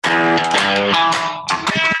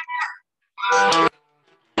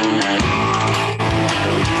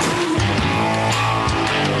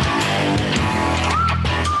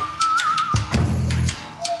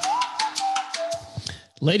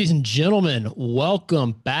Ladies and gentlemen,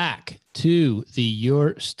 welcome back to the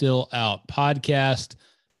You're Still Out podcast.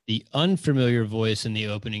 The unfamiliar voice in the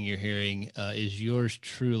opening you're hearing is yours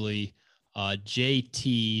truly, J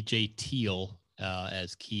Teal,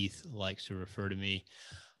 as Keith likes to refer to me.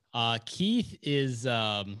 Keith is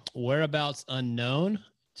whereabouts unknown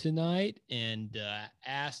tonight and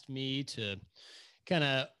asked me to kind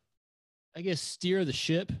of, steer the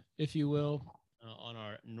ship, if you will, on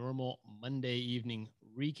our normal Monday evening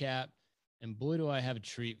recap. And boy, do I have a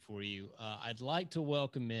treat for you. I'd like to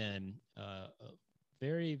welcome in a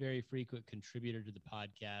very, very frequent contributor to the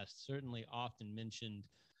podcast, certainly often mentioned,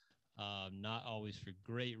 not always for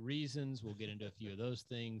great reasons. We'll get into a few of those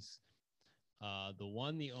things. The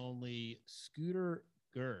one, the only Scooter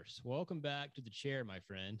Gurss. Welcome back to the chair, my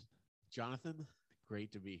friend. Jonathan,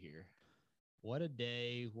 great to be here. What a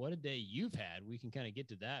day you've had. We can kind of get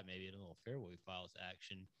to that maybe in a little Fairway Files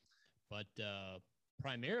action. But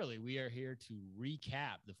primarily, we are here to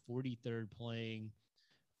recap the 43rd playing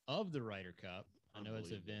of the Ryder Cup. I know it's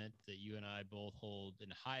an event that you and I both hold in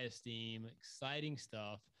high esteem, exciting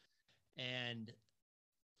stuff. And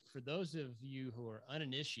for those of you who are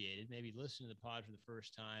uninitiated, maybe listen to the pod for the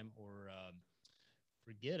first time or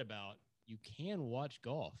forget about, you can watch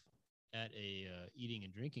golf at a eating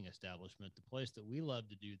and drinking establishment. The place that we love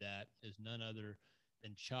to do that is none other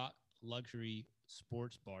than Chalk Luxury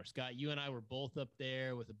Sports Bar. Scott, you and I were both up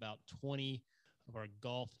there with about 20 of our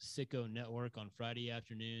Golf Sicko network on Friday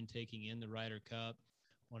afternoon, taking in the Ryder Cup.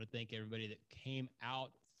 I want to thank everybody that came out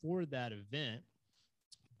for that event.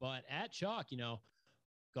 But at Chalk,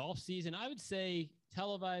 golf season, I would say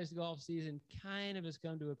televised golf season kind of has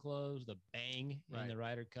come to a close, the bang in the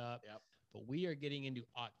Ryder Cup. Yep. But we are getting into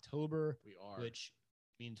October, which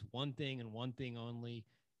means one thing and one thing only,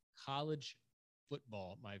 college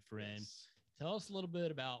football, my friend. Yes. Tell us a little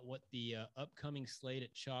bit about what the upcoming slate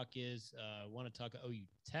at Chalk is. I want to talk OU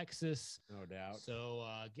Texas. No doubt. So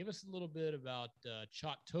give us a little bit about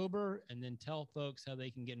Chalktober and then tell folks how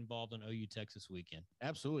they can get involved on OU Texas weekend.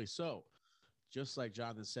 Absolutely. So just like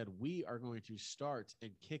Jonathan said, we are going to start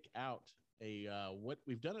and kick out what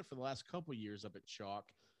we've done it for the last couple of years up at Chalk.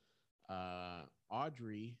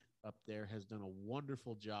 Audrey up there has done a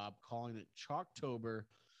wonderful job calling it Chalktober.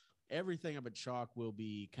 Everything up at Chalk will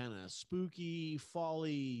be kind of spooky,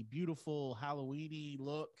 fall-y, beautiful, Halloween-y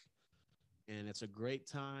look, and it's a great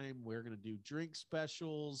time. We're going to do drink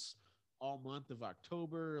specials all month of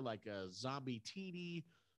October, like a zombie teeny,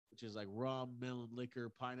 which is like rum, melon liquor,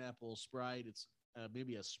 pineapple, Sprite. It's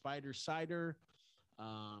maybe a spider cider,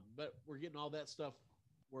 but we're getting all that stuff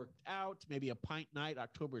worked out. Maybe a pint night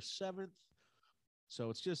October 7th. So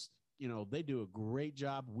it's just, they do a great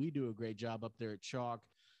job. We do a great job up there at Chalk,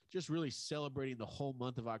 just really celebrating the whole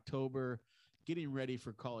month of October, getting ready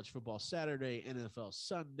for college football Saturday, NFL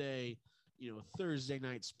Sunday, Thursday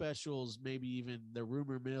night specials, maybe even the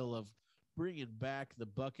rumor mill of bringing back the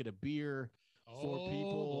bucket of beer for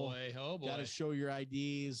people. Oh boy. Got to show your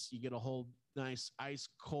IDs. You get a whole nice ice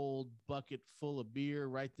cold bucket full of beer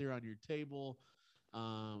right there on your table.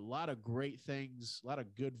 A lot of great things, a lot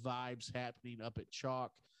of good vibes happening up at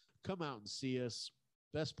Chalk. Come out and see us.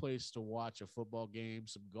 Best place to watch a football game,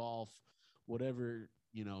 some golf, whatever,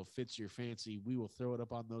 fits your fancy. We will throw it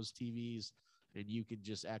up on those TVs, and you can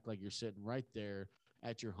just act like you're sitting right there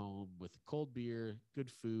at your home with cold beer,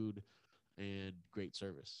 good food, and great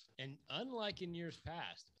service. And unlike in years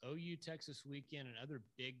past, OU Texas weekend and other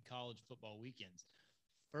big college football weekends,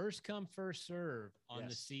 first come, first serve on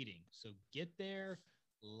the seating. So get there,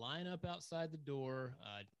 line up outside the door.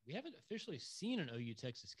 We haven't officially seen an OU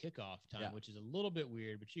Texas kickoff time, which is a little bit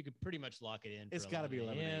weird, but you could pretty much lock it in. It's got to be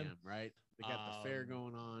 11 a.m., right? They got the fair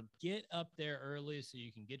going on. Get up there early so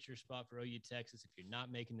you can get your spot for OU Texas if you're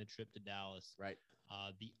not making the trip to Dallas. Right.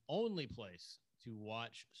 The only place to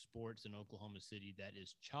watch sports in Oklahoma City that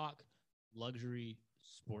is Chalk Luxury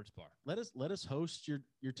Sports Bar. Let us host your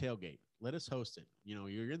tailgate. Let us host it.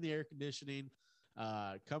 You're in the air conditioning.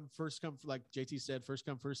 Come, like JT said, first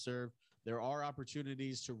come, first serve. There are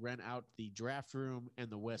opportunities to rent out the draft room and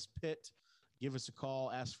the West Pit. Give us a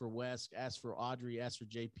call. Ask for Wes. Ask for Audrey. Ask for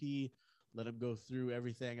JP. Let them go through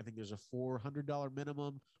everything. I think there's a $400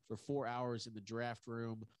 minimum for 4 hours in the draft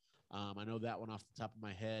room. I know that one off the top of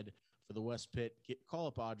my head. For the West Pit, call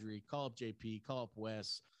up Audrey. Call up JP. Call up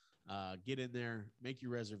Wes. Get in there. Make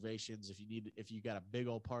your reservations if you got a big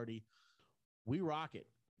old party. We rock it.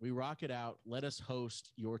 We rock it out. Let us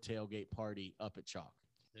host your tailgate party up at Chalk.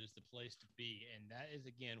 That is the place to be. And that is,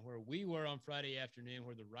 again, where we were on Friday afternoon,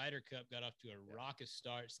 where the Ryder Cup got off to a raucous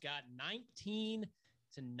start. Scott, 19-9,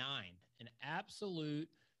 an absolute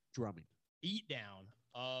drumming beatdown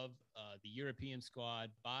of the European squad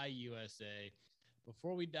by USA.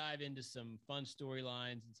 Before we dive into some fun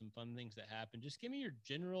storylines and some fun things that happened, just give me your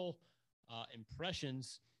general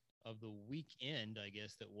impressions of the weekend, I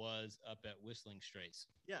guess, that was up at Whistling Straits.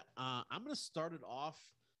 Yeah, I'm going to start it off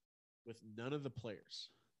with none of the players.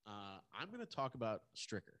 I'm going to talk about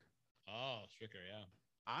Stricker. Oh, Stricker, yeah.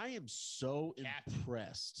 I am so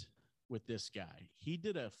impressed with this guy. He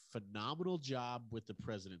did a phenomenal job with the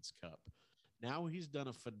President's Cup. Now he's done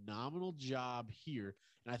a phenomenal job here.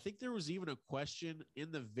 And I think there was even a question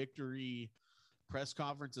in the victory press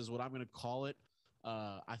conference is what I'm going to call it.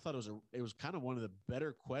 I thought it was kind of one of the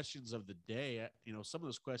better questions of the day. You know, some of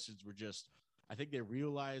those questions were just, I think they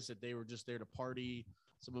realized that they were just there to party.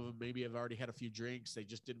 Some of them maybe have already had a few drinks. They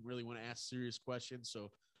just didn't really want to ask serious questions.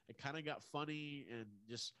 So it kind of got funny and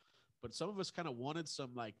just, but some of us kind of wanted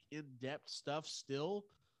some like in-depth stuff still.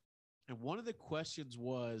 And one of the questions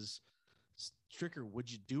was, Stricker,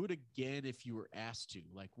 would you do it again if you were asked to?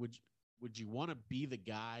 Like, would you want to be the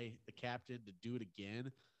guy, the captain, to do it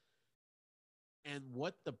again? And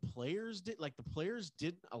what the players did, like the players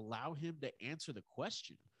didn't allow him to answer the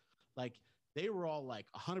question. Like they were all like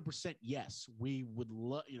 100% yes, we would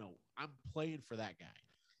love, you know, I'm playing for that guy.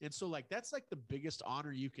 And so like, that's like the biggest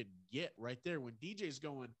honor you can get right there. When DJ's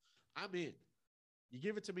going, I'm in, you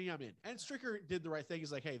give it to me, I'm in. And Stricker did the right thing.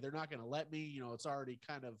 He's like, hey, they're not going to let me, you know, it's already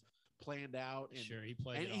kind of planned out. And, sure, he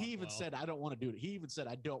played. And he even said, I don't want to do it. He even said,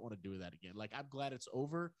 I don't want to do that again. Like, I'm glad it's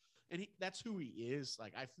over. And that's who he is.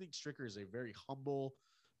 Like, I think Stricker is a very humble,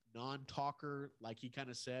 non-talker. Like he kind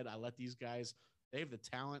of said, I let these guys, they have the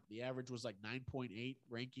talent. The average was like 9.8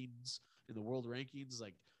 rankings in the world rankings.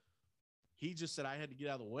 Like he just said, I had to get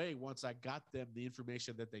out of the way once I got them the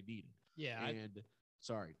information that they needed. Yeah. And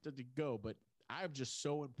sorry to go, but I'm just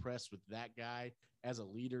so impressed with that guy as a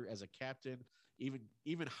leader, as a captain,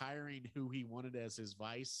 even hiring who he wanted as his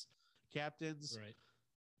vice captains. Right.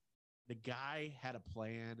 The guy had a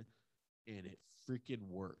plan and it freaking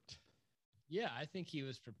worked. Yeah, I think he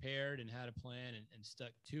was prepared and had a plan and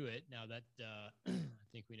stuck to it. Now that I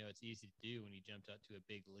think we know it's easy to do when you jumped out to a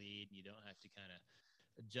big lead and you don't have to kind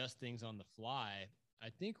of adjust things on the fly. I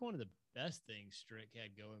think one of the best things Strick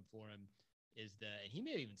had going for him is that, and he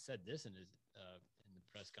may have even said this in his in the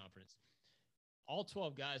press conference, all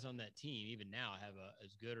 12 guys on that team, even now, have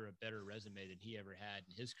as good or a better resume than he ever had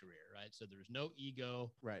in his career, right? So there was no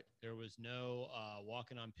ego. Right. There was no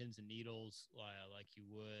walking on pins and needles like you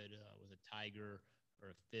would with a Tiger or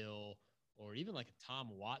a Phil or even like a Tom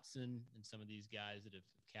Watson and some of these guys that have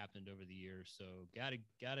captained over the years. So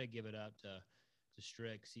gotta give it up to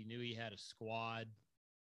Strix. He knew he had a squad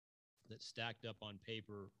that stacked up on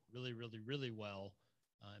paper really, really, really well.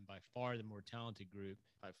 And by far the more talented group.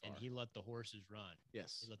 And he let the horses run.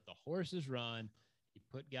 Yes. He let the horses run. He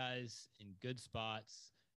put guys in good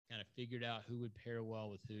spots, kind of figured out who would pair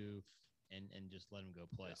well with who, and just let them go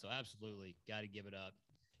play. Yeah. So absolutely got to give it up.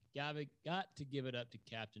 Got to give it up to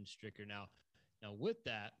Captain Stricker. Now with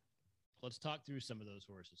that, let's talk through some of those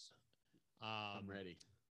horses. I'm ready.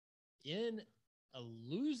 In a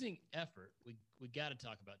losing effort, we got to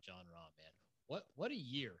talk about Jon Rahm, man. What a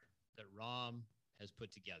year that Rahm has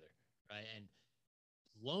put together, right? And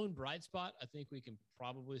lone bright spot, I think we can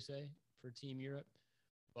probably say, for Team Europe.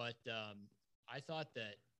 But I thought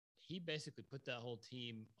that he basically put that whole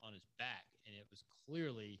team on his back, and it was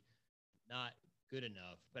clearly not good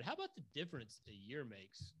enough. But how about the difference a year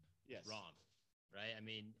makes with Rahm, right? I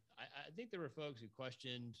mean, I think there were folks who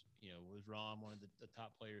questioned, was Rahm one of the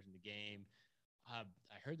top players in the game? I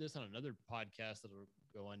heard this on another podcast that will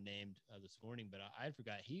go unnamed this morning, but I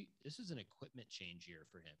forgot this is an equipment change year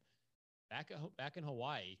for him. Back in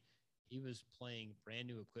Hawaii, he was playing brand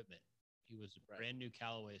new equipment. He was a brand new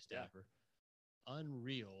Callaway staffer. Yeah.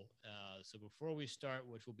 Unreal. So before we start,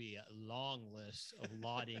 which will be a long list of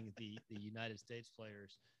lauding the United States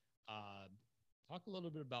players, talk a little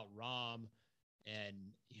bit about Rahm and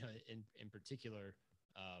in particular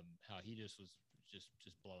how he just was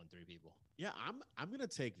just blowing through people. Yeah, I'm gonna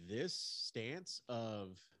take this stance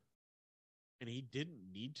of, and he didn't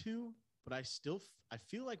need to, but I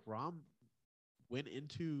feel like Rahm went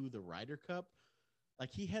into the Ryder Cup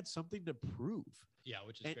like he had something to prove. Yeah,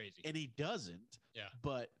 which is crazy. And he doesn't. Yeah.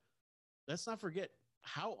 But let's not forget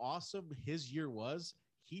how awesome his year was.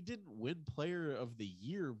 He didn't win Player of the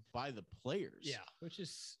Year by the players. Yeah, which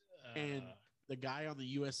is and the guy on the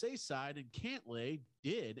USA side in Cantlay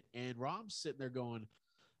did, and Rahm's sitting there going,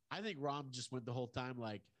 I think Rahm just went the whole time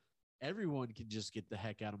like, everyone can just get the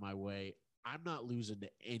heck out of my way. I'm not losing to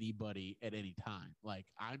anybody at any time. Like,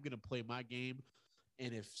 I'm going to play my game.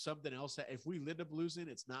 And if something else, if we end up losing,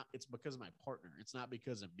 it's because of my partner. It's not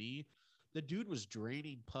because of me. the dude was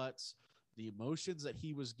draining putts, the emotions that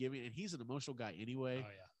he was giving, and he's an emotional guy anyway. Oh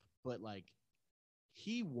yeah. But like,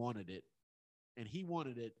 he wanted it, and he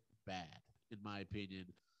wanted it bad, in my opinion.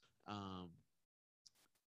 I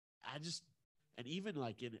just, and even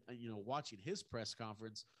like in, watching his press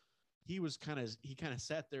conference, he kind of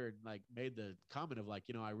sat there and like made the comment of like,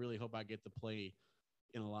 I really hope I get to play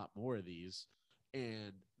in a lot more of these.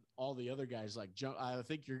 And all the other guys like, I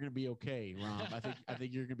think you're going to be okay, Rahm. I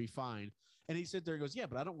think you're going to be fine. And he sat there and goes, yeah,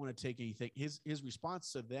 but I don't want to take anything. His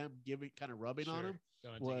response to them kind of rubbing on him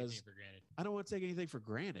was, I don't want to take anything for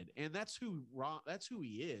granted. And that's who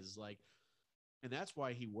he is. Like, and that's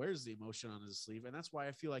why he wears the emotion on his sleeve. And that's why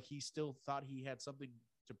I feel like he still thought he had something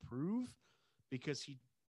to prove, because he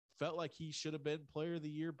felt like he should have been player of the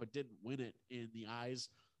year, but didn't win it in the eyes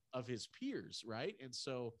of his peers. Right. And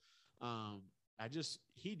so,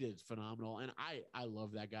 he did phenomenal. And I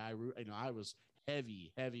love that guy. I was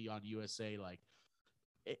heavy on USA. Like,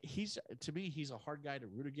 to me, he's a hard guy to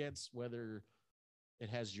root against, whether it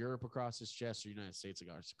has Europe across his chest or United States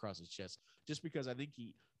across his chest, just because I think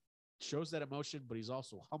he shows that emotion, but he's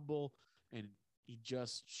also humble, and he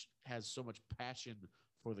just has so much passion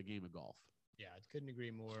for the game of golf. Yeah, I couldn't agree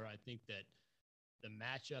more. I think that the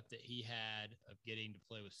matchup that he had of getting to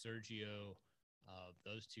play with Sergio,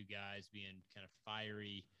 those two guys being kind of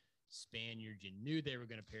fiery Spaniards, you knew they were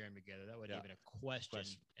going to pair them together. That wasn't even a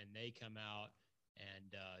question. And they come out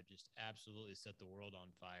and just absolutely set the world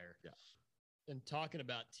on fire. Yeah. And talking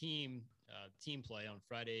about team play on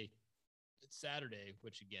Saturday,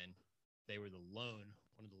 which again, they were one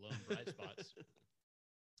of the lone bright spots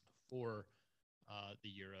for the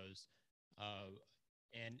Euros,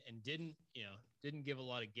 and didn't give a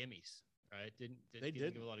lot of gimmies, right? Didn't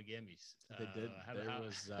give a lot of gimmies. They did.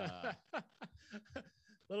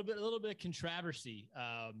 There was a little bit of controversy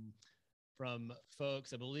from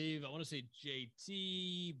folks. I want to say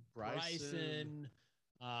JT Bryson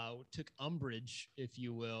took umbrage, if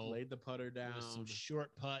you will, laid the putter down with some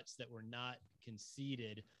short putts that were not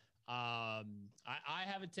conceded. I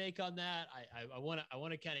have a take on that. I want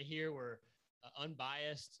to kind of hear where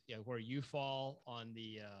unbiased, where you fall on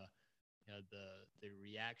the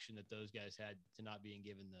reaction that those guys had to not being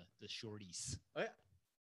given the shorties. Oh, yeah.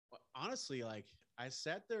 Well, honestly, like, I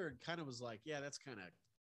sat there and kind of was like, yeah, that's kind of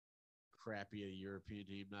crappy of the European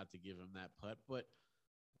team not to give him that putt. But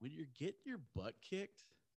when you're getting your butt kicked,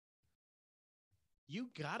 you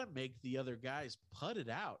got to make the other guys putt it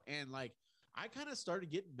out. And like, I kind of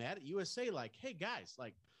started getting mad at USA, like, hey guys,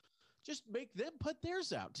 like, just make them put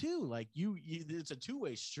theirs out too. Like, it's a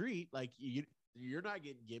two-way street. Like, you're not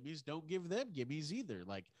getting gimmies. Don't give them gimmies either.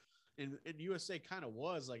 Like, and USA kind of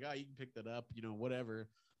was like, oh, you can pick that up, whatever.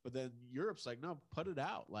 But then Europe's like, no, put it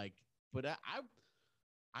out. Like, but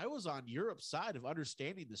I was on Europe's side of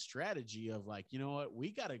understanding the strategy of like, you know what, we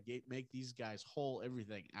got to make these guys hole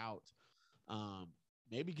everything out.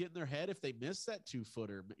 Maybe get in their head if they miss that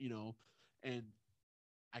 2-footer, and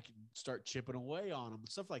I can start chipping away on them,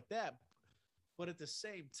 stuff like that. But at the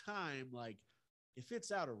same time, like, if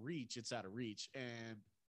it's out of reach, it's out of reach. And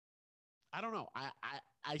I don't know.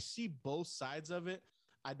 I see both sides of it.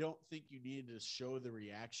 I don't think you needed to show the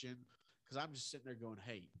reaction, because I'm just sitting there going,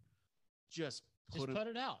 hey, just put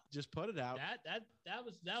it out. Just put it out.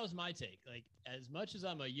 That was my take. Like, as much as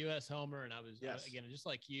I'm a US homer, and I was again, just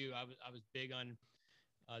like you, I was big on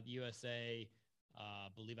the USA.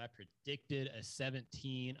 Believe I predicted a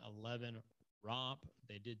 17-11 romp.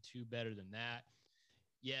 They did 2 better than that.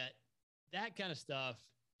 Yet that kind of stuff,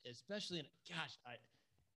 especially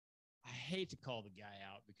I hate to call the guy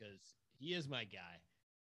out because he is my guy,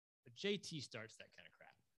 but JT starts that kind of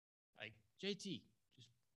crap. Like, JT,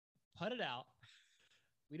 just put it out.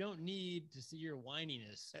 We don't need to see your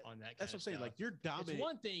whininess on that. That's what I'm saying. Stuff. Like, you're dominating. It's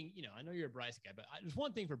one thing, I know you're a Bryson guy, but there's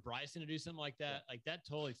one thing for Bryson to do something like that. Yeah. Like, that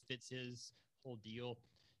totally fits his whole deal.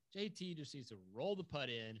 JT just needs to roll the putt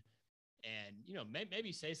in and,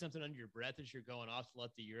 maybe say something under your breath as you're going off to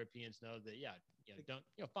let the Europeans know that,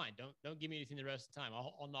 fine. Don't give me anything the rest of the time.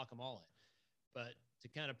 I'll knock them all in. But to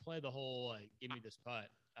kind of play the whole, give me this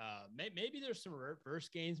putt. Maybe there's some reverse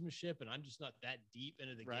gamesmanship, and I'm just not that deep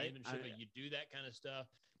into the gamesmanship. But you do that kind of stuff.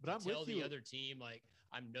 But tell the other team, like,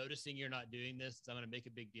 I'm noticing you're not doing this, so I'm going to make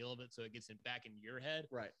a big deal of it, so it gets it back in your head.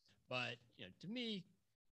 Right. But to me,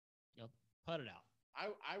 put it out.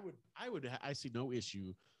 I see no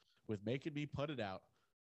issue with making me put it out,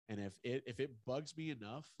 and if it bugs me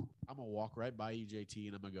enough, I'm gonna walk right by you, JT,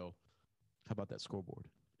 and I'm gonna go, how about that scoreboard?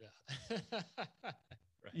 Yeah.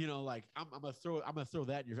 Right. Like, I'm gonna throw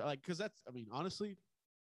that in your, like, because that's, I mean, honestly,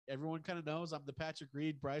 everyone kind of knows I'm the Patrick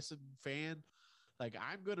Reed Bryson fan. Like,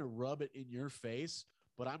 I'm gonna rub it in your face,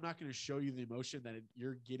 but I'm not going to show you the emotion that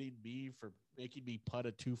you're getting me for making me putt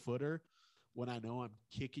a 2-footer when I know I'm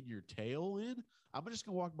kicking your tail in. I'm just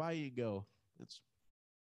going to walk by you and go,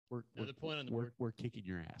 we're kicking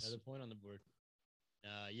your ass. Another point on the board.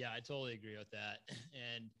 Yeah, I totally agree with that.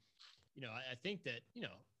 And, I think that,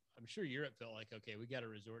 I'm sure Europe felt like, okay, we got to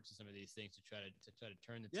resort to some of these things to try to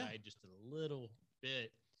turn the tide just a little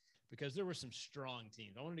bit, because there were some strong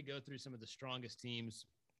teams. I wanted to go through some of the strongest teams,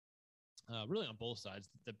 really on both sides.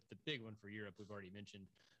 The big one for Europe, we've already mentioned,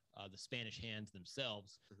 the Spanish hands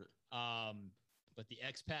themselves. But the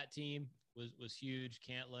expat team was huge.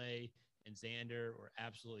 Cantlay and Xander were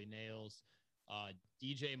absolutely nails.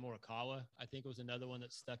 DJ Morikawa, I think, was another one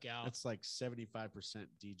that stuck out. That's like 75%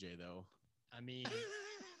 DJ, though. I mean,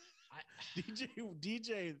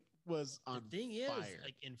 DJ was on the thing fire. Is,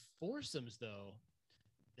 like in foursomes, though,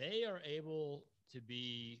 they are able to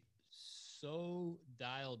be so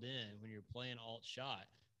dialed in when you're playing alt shot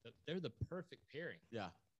that they're the perfect pairing.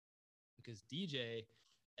 Yeah. Because DJ,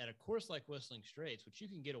 at a course like Whistling Straits, which you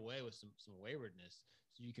can get away with some waywardness,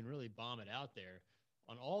 so you can really bomb it out there.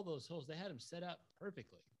 On all those holes, they had him set up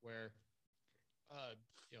perfectly. Where,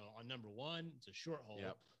 on number one, it's a short hole,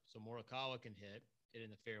 so Morikawa can hit it in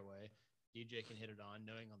the fairway. DJ can hit it on,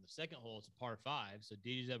 knowing on the second hole it's a par 5, so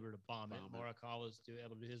DJ's able to bomb it. Morikawa's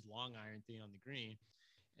able to do his long iron thing on the green,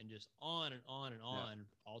 and just on and on and on.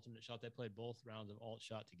 Alternate shot. They played both rounds of alt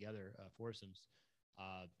shot together, foursomes.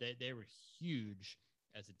 They were huge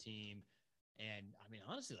as a team, and I mean,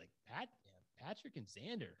 honestly, like Patrick and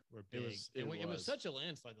Xander were big. It was such a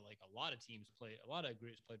landslide that like a lot of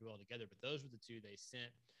groups played well together, but those were the two they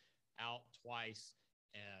sent out twice,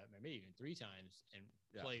 maybe even 3 times, and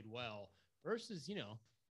played well. Versus,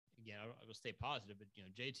 again, I will stay positive, but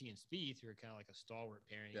JT and Spieth, who are kind of like a stalwart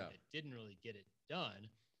pairing that didn't really get it done.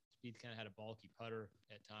 Spieth kind of had a bulky putter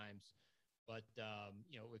at times. But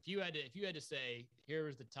if you had to say, here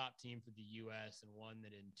was the top team for the U.S. and one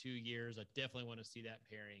that in 2 years I definitely want to see that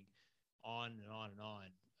pairing on and on and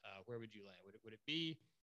on, where would you land? Would it be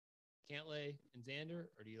Cantlay and Xander,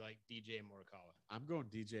 or do you like DJ and Morikawa? I'm going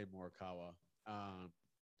DJ Morikawa.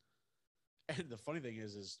 And the funny thing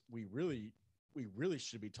is we really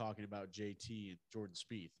should be talking about JT and Jordan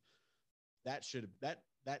Spieth. That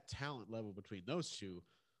talent level between those two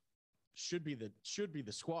should be the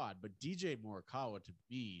squad, but DJ Morikawa to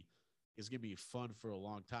me is going to be fun for a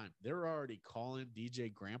long time. They're already calling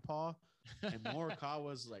DJ Grandpa, and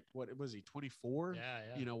Morikawa's like, what was he, 24?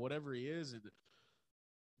 Yeah. Whatever he is, and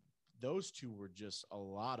those two were just a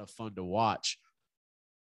lot of fun to watch.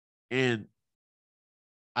 And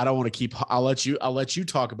I don't want to I'll let you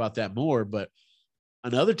talk about that more, but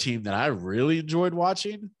another team that I really enjoyed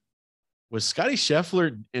watching was Scotty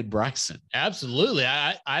Scheffler and Bryson. Absolutely.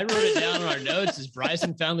 I wrote it down in our notes as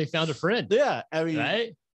Bryson finally found a friend. Yeah. I mean,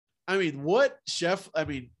 right? We're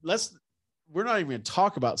not even going to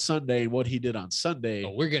talk about Sunday and what he did on Sunday.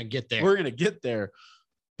 Oh, we're going to get there. We're going to get there.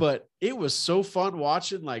 But it was so fun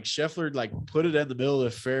watching, like, Scheffler, like, put it in the middle of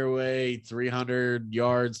the fairway, 300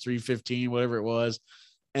 yards, 315, whatever it was,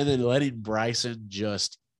 and then letting Bryson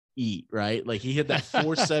just eat, right? Like, he hit that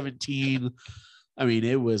 417. I mean,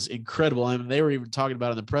 it was incredible. I mean, they were even talking about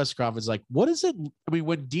it in the press conference, like, what is it? I mean,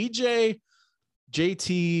 when DJ,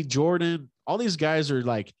 JT, Jordan, all these guys are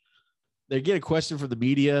like, they get a question from the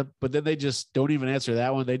media, but then they just don't even answer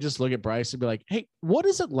that one. They just look at Bryce and be like, hey, what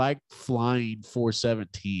is it like flying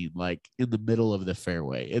 417, like in the middle of the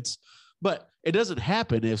fairway? But it doesn't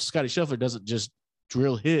happen if Scotty Scheffler doesn't just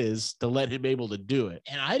drill his to let him able to do it.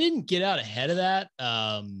 And I didn't get out ahead of that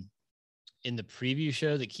in the preview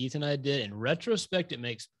show that Keith and I did. In retrospect, it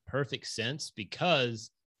makes perfect sense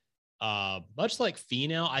because much like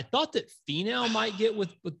Finau, I thought that Finau might get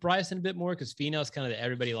with Bryson a bit more because Finau's kind of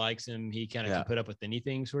everybody likes him. He kind of can put up with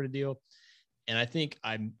anything sort of deal. And I think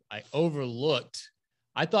I overlooked.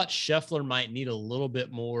 I thought Scheffler might need a little bit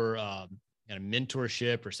more kind of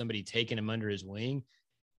mentorship or somebody taking him under his wing.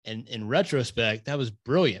 And in retrospect, that was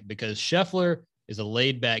brilliant because Scheffler is a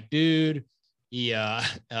laid back dude. He,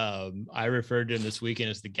 I referred to him this weekend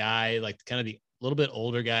as the guy, like kind of the little bit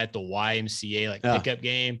older guy at the YMCA, like pickup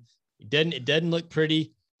game. It doesn't look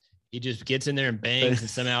pretty. He just gets in there and bangs and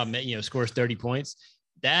somehow, scores 30 points.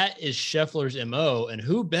 That is Scheffler's MO. And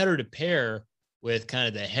who better to pair with kind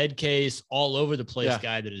of the head case all over the place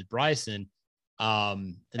guy that is Bryson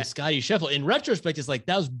than Scotty Scheffler. In retrospect, it's like,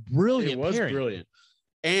 that was brilliant. It was brilliant.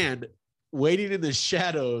 And waiting in the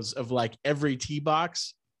shadows of like every tee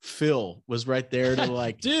box, Phil was right there to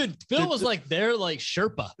like, dude, Phil was like there, like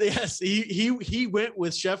Sherpa. Yes. He went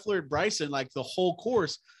with Scheffler and Bryson, like the whole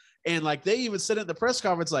course. And like, they even said it in the press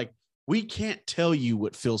conference, like, we can't tell you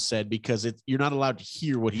what Phil said because you're not allowed to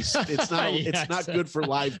hear what he said. It's not, Yeah, it's not good for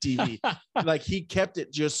live TV. Like he kept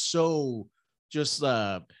it just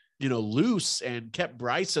loose and kept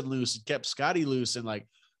Bryson loose and kept Scotty loose. And like,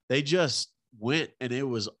 they just went, and it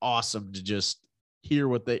was awesome to just hear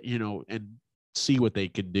what they, and see what they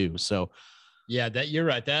could do. So yeah, that you're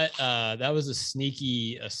right. That was a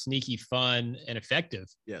sneaky fun and effective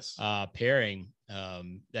pairing.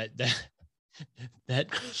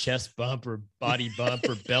 That chest bump or body bump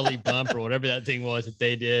or belly bump or whatever that thing was that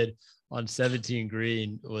they did on 17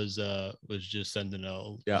 green was just something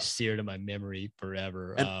that'll sear to my memory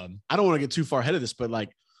forever. And I don't want to get too far ahead of this, but like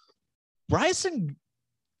Bryson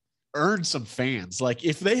earned some fans. Like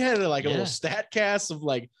if they had a little stat cast of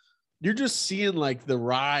like, you're just seeing like the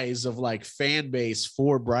rise of like fan base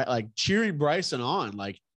for like cheering Bryson on.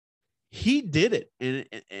 Like he did it,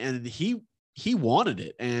 and he wanted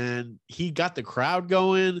it, and he got the crowd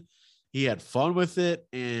going. He had fun with it,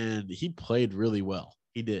 and he played really well.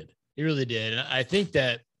 He did. He really did. And I think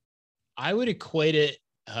that I would equate it.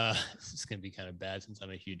 This is going to be kind of bad since I'm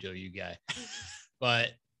a huge OU guy,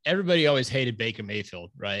 but everybody always hated Baker Mayfield.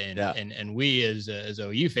 Right. And we as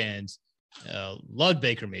OU fans loved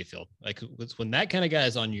Baker Mayfield. Like when that kind of guy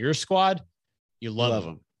is on your squad, you love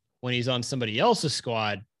him. When he's on somebody else's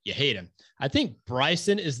squad, you hate him. I think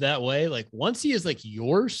Bryson is that way. Like once he is like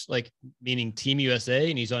yours, like meaning Team USA,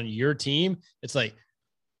 and he's on your team, it's like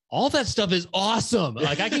all that stuff is awesome.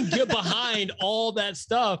 Like I can get behind all that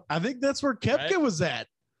stuff. I think that's where Koepka was at.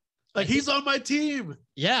 Like he's on my team.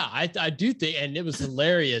 Yeah, I do think, and it was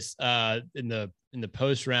hilarious in the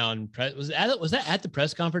post round press. Was that at the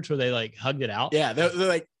press conference where they like hugged it out? Yeah, they're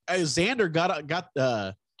like Xander got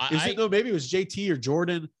maybe it was JT or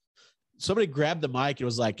Jordan. Somebody grabbed the mic and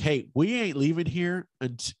was like, "Hey, we ain't leaving here,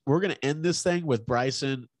 and we're gonna end this thing with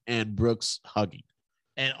Bryson and Brooks hugging."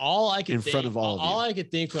 And all I could front of all I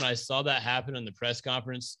could think when I saw that happen in the press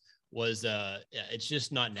conference was, it's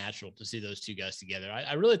just not natural to see those two guys together.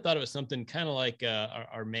 I really thought it was something kind of like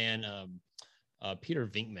our man Peter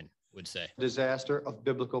Venkman would say. Disaster of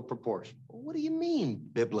biblical proportion. What do you mean,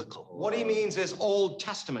 biblical? What he means is Old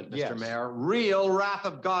Testament, Mr. Mayor. Real wrath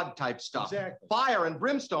of God type stuff. Exactly. Fire and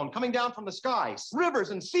brimstone coming down from the skies.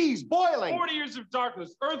 Rivers and seas boiling. 40 years of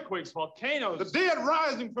darkness, earthquakes, volcanoes. The dead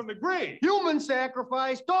rising from the grave. Human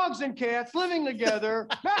sacrifice, dogs and cats living together,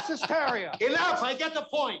 mass hysteria. Enough, I get the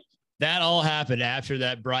point. That all happened after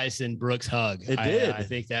that Bryson Brooks hug. It did. I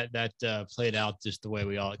think that played out just the way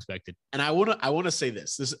we all expected. And I want to say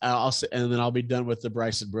this. I'll say, and then I'll be done with the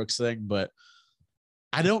Bryson Brooks thing. But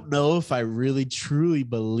I don't know if I really truly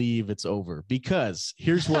believe it's over, because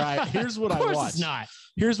here's what I watched. It's not.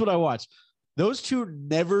 Here's what I watched. Those two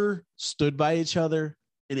never stood by each other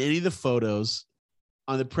in any of the photos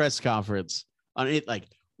on the press conference. On it, like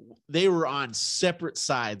they were on separate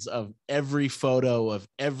sides of every photo of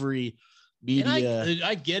every media. And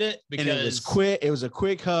I get it, because and it was quick. It was a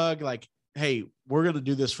quick hug. Like, hey, we're going to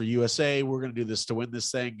do this for USA. We're going to do this to win this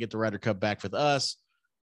thing, get the Ryder Cup back with us.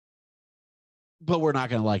 But we're not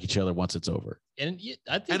going to like each other once it's over. And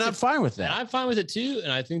I think I'm fine with that. And I'm fine with it too.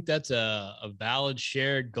 And I think that's a valid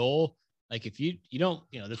shared goal. Like if you don't,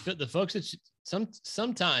 the folks that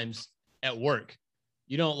sometimes at work,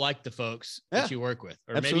 you don't like the folks that you work with,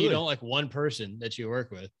 or maybe you don't like one person that you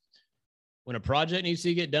work with. When a project needs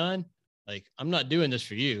to get done, like I'm not doing this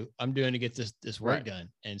for you. I'm doing to get this work done.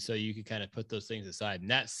 And so you could kind of put those things aside.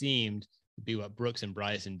 And that seemed to be what Brooks and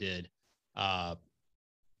Bryson did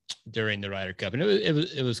during the Ryder Cup. And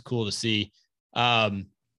it was cool to see. I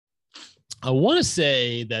want to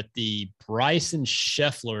say that the Bryson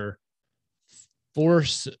Scheffler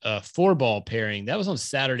four ball pairing, that was on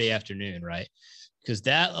Saturday afternoon, right? Because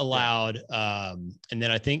that allowed, and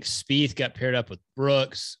then I think Spieth got paired up with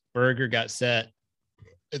Brooks, Berger got set.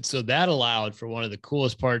 And so that allowed for one of the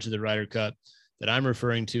coolest parts of the Ryder Cup that I'm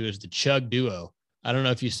referring to as the chug duo. I don't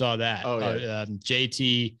know if you saw that. Oh, yeah.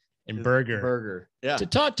 JT and Berger. Yeah. To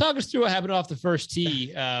talk us through what happened off the first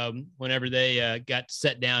tee whenever they got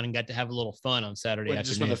set down and got to have a little fun on Saturday afternoon.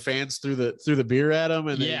 Just when the fans threw the beer at him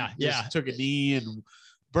and just took a knee, and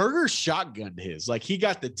Berger shotgunned his. Like he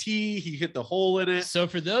got the tee, he hit the hole in it. So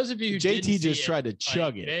for those of you who JT just tried to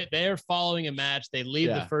chug it. They are following a match. They leave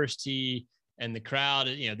the first tee, and the crowd,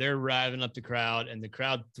 they're revving up the crowd, and the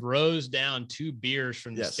crowd throws down 2 beers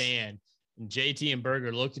from the stand. And JT and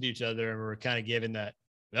Berger looked at each other and were kind of giving that,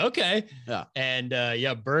 okay. Yeah. And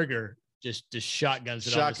Berger just shotguns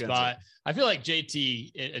it on the spot. I feel like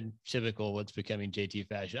JT, in typical what's becoming JT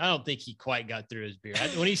fashion, I don't think he quite got through his beer.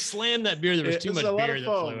 When he slammed that beer, there was too much beer that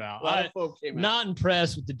flew out. Not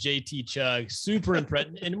impressed with the JT chug. Super impressed,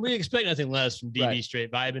 and we expect nothing less from DB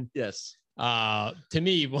straight vibing. Yes. To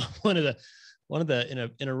me, one of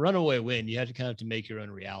the in a runaway win, you had to kind of to make your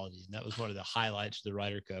own reality, and that was one of the highlights of the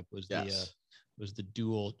Ryder Cup was the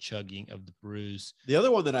dual chugging of the brews. The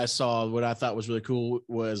other one that I saw, what I thought was really cool,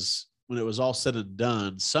 was when it was all said and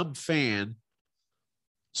done, some fan,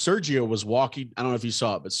 Sergio was walking. I don't know if you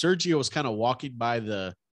saw it, but Sergio was kind of walking by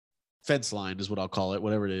the fence line is what I'll call it,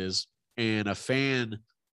 whatever it is. And a fan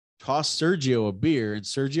tossed Sergio a beer and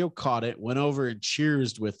Sergio caught it, went over and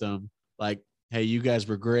cheersed with them. Like, hey, you guys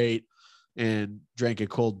were great. And drank a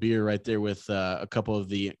cold beer right there with a couple of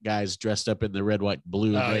the guys dressed up in the red, white,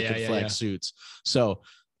 blue American flag suits. So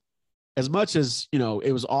as much as, you know,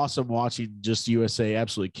 it was awesome watching just USA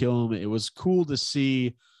absolutely kill them, it was cool to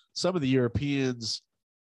see some of the Europeans.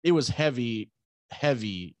 It was heavy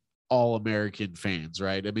all-American fans,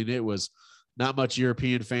 right? I mean, it was not much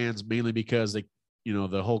European fans, mainly because they, you know,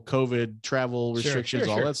 the whole COVID travel restrictions,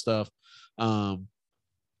 all that stuff.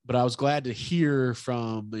 But I was glad to hear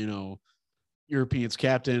from, you know, Europeans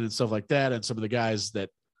captain and stuff like that. And some of the guys that,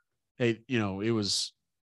 hey, you know, it was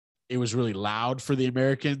really loud for the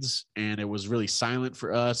Americans and it was really silent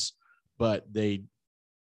for us, but they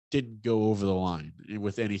didn't go over the line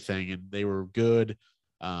with anything and they were good.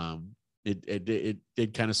 It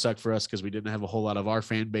did kind of suck for us because we didn't have a whole lot of our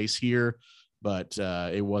fan base here, but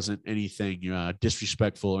it wasn't anything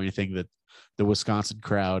disrespectful or anything that the Wisconsin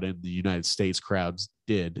crowd and the United States crowds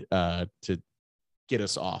did to get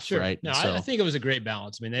us off. Right. No, so, I think it was a great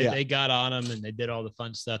balance. I mean, they got on them and they did all the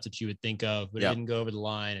fun stuff that you would think of, but it didn't go over the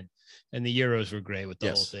line. And the Euros were great with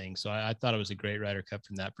the whole thing. So I thought it was a great Ryder Cup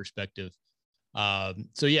from that perspective.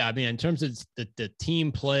 So yeah, I mean, in terms of the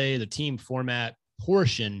team play, the team format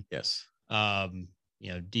portion, you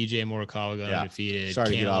know, DJ Morikawa going undefeated.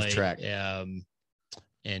 Sorry to get off track.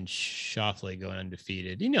 And Scheffler going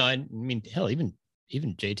undefeated. You know, I mean, hell, even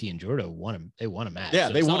JT and Jordan they won a match. Yeah,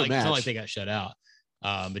 so they won a match. It's not like they got shut out.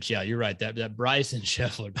 But yeah, you're right. That Bryson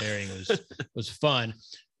Scheffler pairing was fun.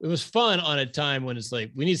 It was fun on a time when it's like,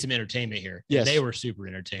 we need some entertainment here. Yes. And they were super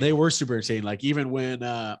entertaining. They were super entertaining. Like even when,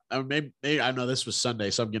 maybe I know this was Sunday,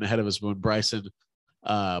 so I'm getting ahead of us, but when Bryson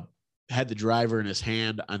had the driver in his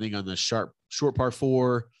hand, I think on the short par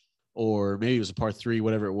 4, or maybe it was a par 3,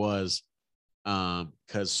 whatever it was.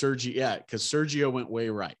 Cause Sergio went way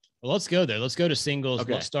right. Well, let's go there. Let's go to singles.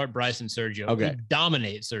 Okay. Let's start Bryson Sergio. Okay. He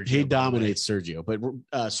dominates Sergio. He dominates Sergio, but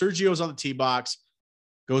Sergio's on the tee box,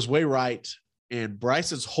 goes way right, and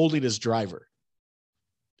Bryson's holding his driver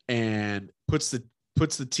and puts the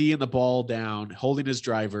tee and the ball down, holding his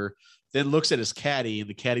driver, then looks at his caddy, and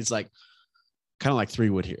the caddy's like, kind of like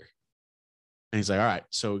 3-wood here. And he's like, all right.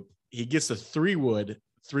 So he gets the 3-wood,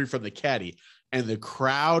 3 from the caddy, and the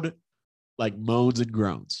crowd like moans and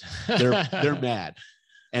groans. They're mad.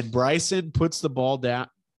 And Bryson puts the ball down,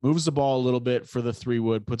 moves the ball a little bit for the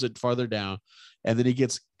 3-wood, puts it farther down. And then he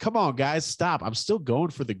gets, come on, guys, stop. I'm still going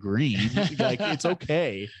for the green. Like, it's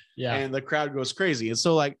okay. Yeah. And the crowd goes crazy. And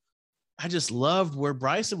so, like, I just loved where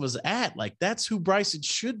Bryson was at. Like, that's who Bryson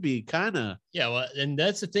should be, kind of. Yeah. Well, and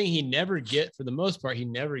that's the thing for the most part, he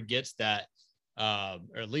never gets that, or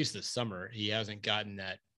at least this summer, he hasn't gotten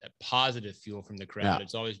that positive fuel from the crowd. Yeah.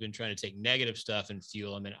 It's always been trying to take negative stuff and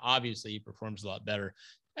fuel him. And obviously he performs a lot better,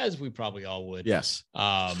 as we probably all would. Yes.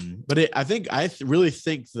 But I really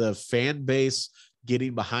think the fan base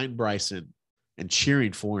getting behind Bryson and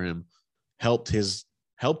cheering for him helped his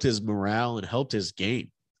morale and helped his game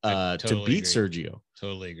to beat Sergio.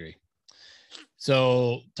 Totally agree.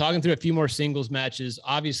 So talking through a few more singles matches,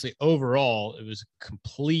 obviously overall it was a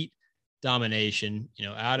complete domination, you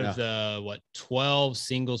know, out of the 12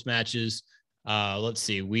 singles matches. Let's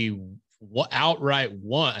see, outright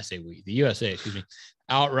won. I say the USA, excuse me,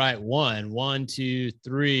 outright won 1, 2,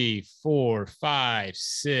 3, 4, 5,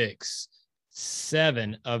 6,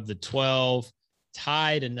 7 of the 12,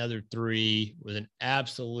 tied another 3 with an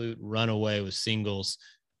absolute runaway with singles.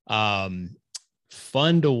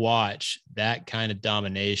 Fun to watch that kind of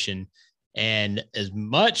domination. And as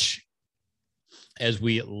much as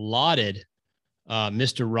we lauded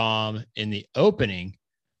Mr. Rahm in the opening,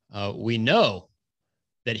 we know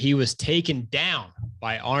that he was taken down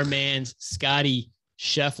by our man's Scotty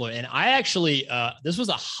Scheffler. And I actually, this was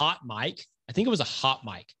a hot mic. I think it was a hot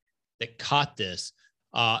mic that caught this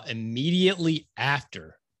immediately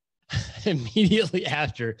after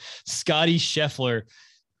Scotty Scheffler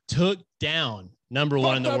took down number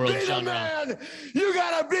one in the world, beat Jon a Rahm. man, you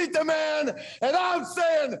gotta beat the man, and I'm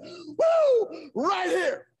saying, woo, right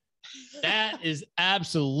here. That is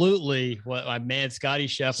absolutely what my man Scotty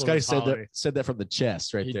Scheffler Scotty said that from the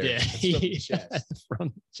chest right he there. did. That's from the chest.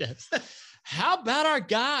 From the chest. How about our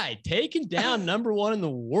guy taking down number one in the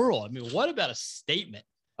world? I mean, what about a statement?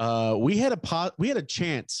 We had a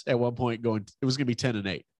chance at one point going. It was going to be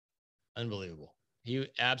 10-8. Unbelievable. He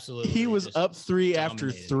was up 3 after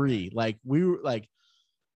dominated 3. Like we were like,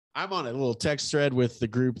 I'm on a little text thread with the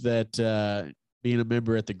group that being a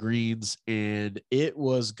member at the Greens, and it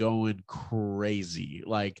was going crazy.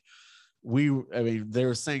 Like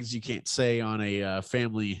there's things you can't say on a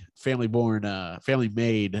family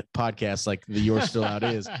made podcast like the You're Still Out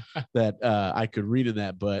is that I could read in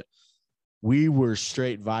that, but we were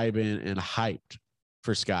straight vibing and hyped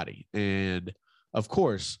for Scotty. And of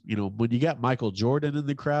course, when you got Michael Jordan in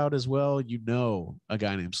the crowd as well, a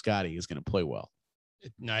guy named Scotty is going to play well.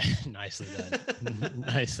 Nicely done.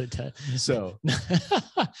 Nicely done. So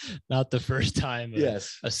not the first time a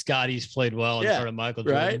Scotty's played well in front of Michael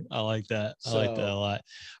Jordan. Right? I like that. I like that a lot.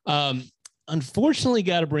 Unfortunately,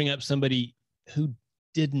 got to bring up somebody who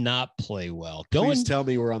did not play well. Please tell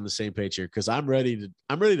me we're on the same page here, because I'm ready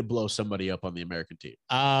to blow somebody up on the American team.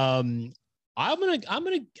 I'm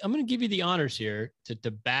gonna give you the honors here to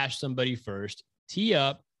bash somebody first. Tee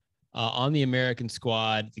up on the American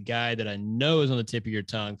squad, the guy that I know is on the tip of your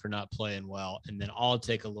tongue for not playing well, and then I'll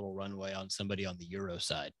take a little runway on somebody on the Euro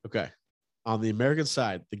side. Okay. On the American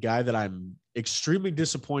side, the guy that I'm extremely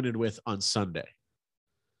disappointed with on Sunday,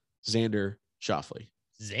 Xander Schauffele.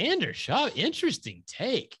 Xander Schauffele. Interesting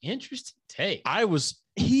take. He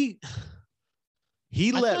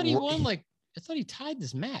I thought he tied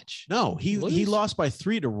this match. No, he lost by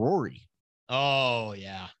 3 to Rory. Oh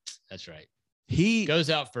yeah, that's right. He goes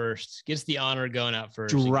out first, gets the honor of going out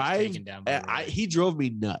first. He drove me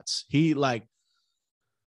nuts. I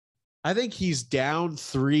think he's down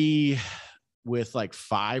 3 with like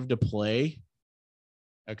 5 to play.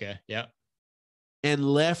 Okay. Yeah. And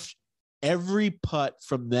left every putt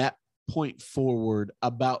from that point forward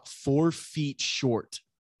about 4 feet short.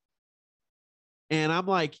 And I'm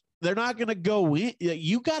like, they're not going to go in.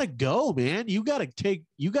 You got to go, man. You got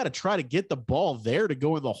to try to get the ball there to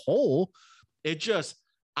go in the hole.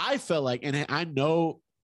 I felt like, and I know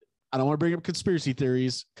I don't want to bring up conspiracy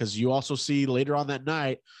theories, because you also see later on that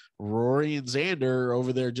night, Rory and Xander are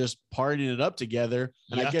over there just partying it up together.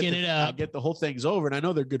 And I get the whole thing's over, and I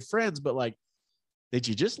know they're good friends, but like, did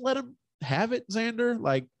you just let him have it, Xander?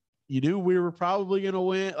 Like, you knew we were probably going to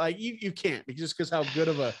win. Like you can't, just because how good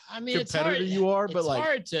of a competitor you are, but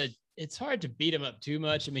it's hard to beat him up too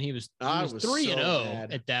much. I mean, he was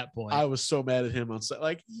 3-0 at that point. I was so mad at him on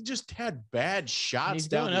like, he just had bad shots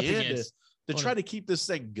down the end to try to keep this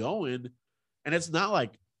thing going. And it's not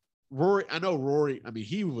like Rory. I know Rory. I mean,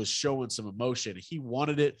 he was showing some emotion. He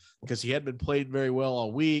wanted it because he had been playing very well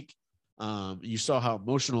all week. You saw how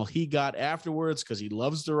emotional he got afterwards because he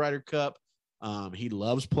loves the Ryder Cup. He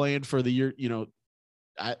loves playing for the year.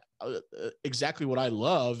 Exactly what I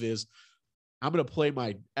love is I'm going to play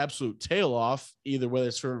my absolute tail off, either whether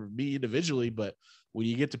it's for me individually, but when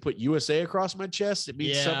you get to put USA across my chest, it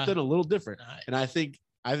means something a little different. And I think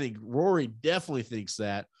Rory definitely thinks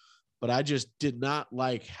that, but I just did not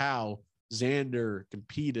like how Xander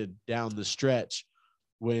competed down the stretch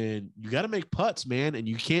when you got to make putts, man. And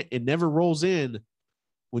it never rolls in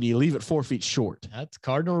when you leave it 4 feet short. That's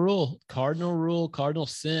cardinal rule. Cardinal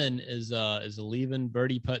sin is leaving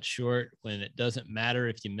birdie putt short when it doesn't matter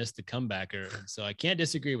if you miss the comebacker. And so I can't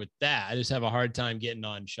disagree with that. I just have a hard time getting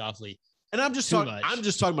on Schauffele. And I'm just talking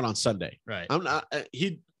about on Sunday. Right. I'm not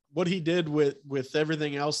what he did with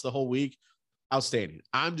everything else the whole week, outstanding.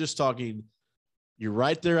 I'm just talking, you're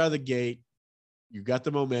right there out of the gate. You got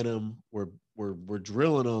the momentum. We're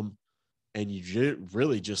drilling them, and you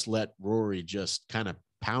really just let Rory just kind of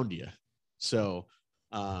pound you. So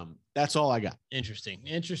that's all I got. Interesting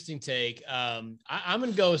take. I'm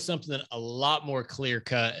going to go with something a lot more clear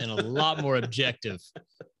cut and a lot more objective,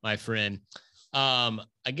 my friend. I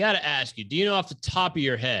got to ask you, do you know off the top of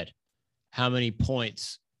your head how many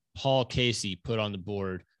points Paul Casey put on the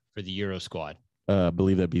board for the Euro squad? I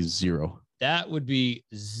believe that'd be 0. That would be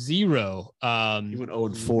 0. You went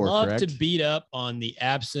 0-4. Love correct? to beat up on the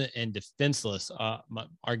absent and defenseless.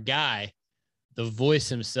 Our guy, the voice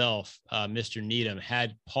himself, Mr. Needham,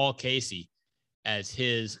 had Paul Casey as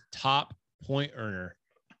his top point earner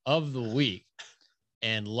of the week.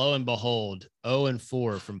 And lo and behold,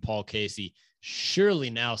 0-4 from Paul Casey. Surely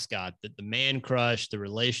now, Scott, that the man crush, the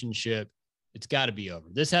relationship, it's got to be over.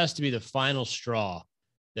 This has to be the final straw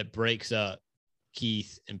that breaks up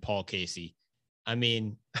Keith and Paul Casey. I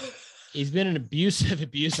mean, he's been an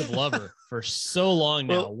abusive lover for so long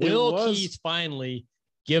now. Will Keith finally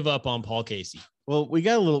give up on Paul Casey? Well, we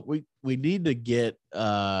got a little, we need to get,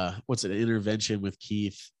 intervention with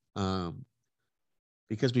Keith.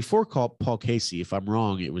 Because before Paul Casey, if I'm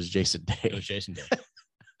wrong, it was Jason Day. It was Jason Day.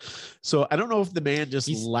 So I don't know if the man just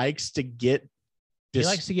likes to get. He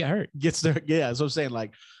likes to get hurt. Gets there. Yeah. So I'm saying,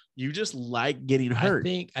 like, you just like getting hurt.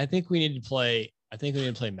 I think we need to play. I think we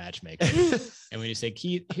need to play matchmaker. And when you say,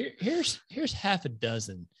 Keith, here's half a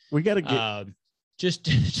dozen. We got to get just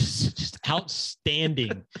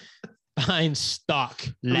outstanding behind stock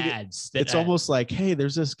lads. It's almost like, hey,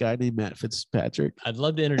 there's this guy named Matt Fitzpatrick. I'd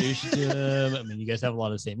love to introduce you to him. I mean, you guys have a lot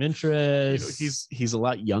of the same interests. He's a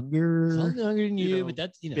lot younger. A lot younger than you, but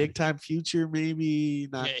that's big time future, maybe.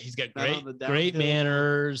 Not, yeah, he's got great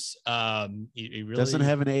manners. He really doesn't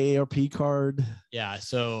have an AARP card. Yeah.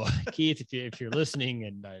 So Keith, if you're listening,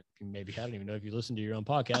 and maybe I don't even know if you listen to your own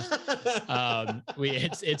podcast,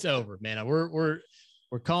 it's over, man.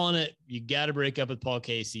 We're calling it. You got to break up with Paul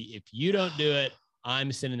Casey. If you don't do it,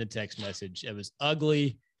 I'm sending the text message. It was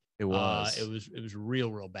ugly. It was. It was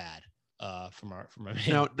real bad. From our man.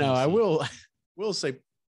 Now I will say,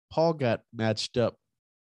 Paul got matched up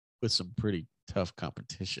with some pretty tough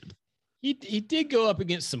competition. He did go up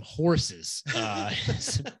against some horses.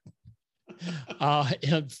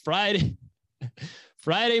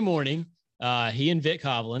 Friday morning, he and Vic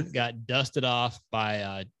Hovland got dusted off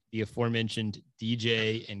by the aforementioned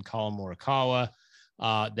DJ and Colin Morikawa.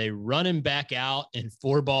 They run him back out in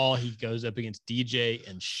 4-ball. He goes up against DJ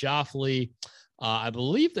and Scheffler. I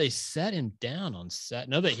believe they set him down on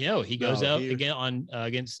set. He goes out again on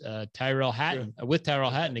against Tyrell Hatton with Tyrell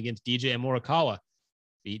Hatton against DJ and Morikawa.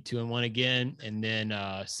 Beat 2-1 again, and then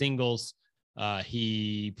singles.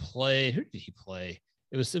 He played. Who did he play?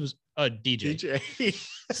 It was DJ.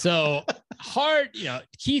 So hard.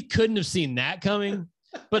 Keith couldn't have seen that coming.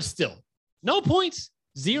 But still, no points.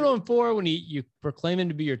 0-4 when you proclaim him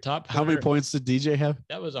to be your top player. How many points did DJ have?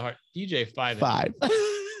 That was a hard. DJ 5.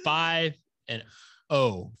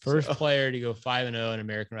 5-0. First player to go 5-0 in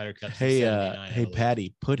American Ryder Cup. Hey,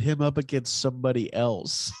 Patty, put him up against somebody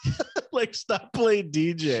else. Like, stop playing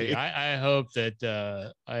DJ. I hope that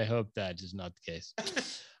is not the case.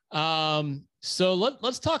 So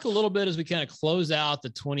let's talk a little bit as we kind of close out the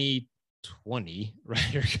 2020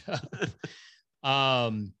 Ryder Cup.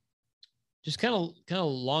 Just kind of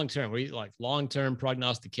long-term, we like long-term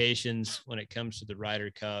prognostications when it comes to the Ryder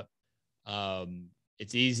Cup.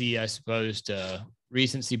 It's easy, I suppose, to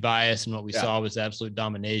recency bias, and what we saw was absolute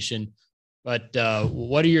domination. But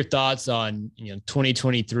what are your thoughts on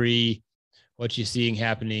 2023? What you're seeing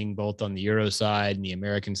happening both on the Euro side and the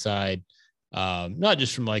American side? Not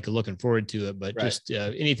just from like looking forward to it, but just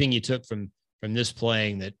anything you took from this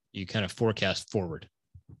playing that you kind of forecast forward.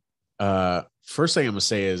 First thing I'm gonna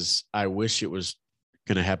say is I wish it was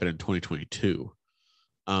gonna happen in 2022.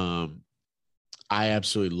 I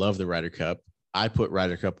absolutely love the Ryder Cup. I put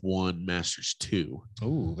Ryder Cup 1, Masters 2.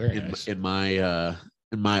 Oh, very nice. In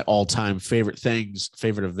my all-time favorite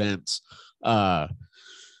events. I'm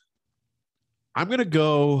gonna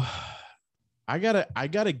go. I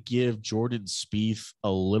gotta give Jordan Spieth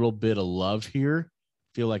a little bit of love here.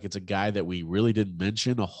 Feel like it's a guy that we really didn't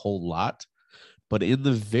mention a whole lot. But in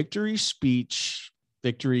the victory speech,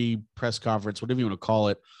 victory press conference, whatever you want to call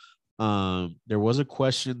it, there was a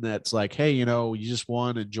question that's like, hey, you just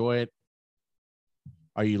won, enjoy it.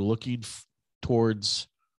 Are you looking towards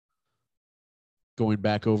going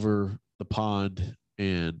back over the pond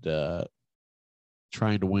and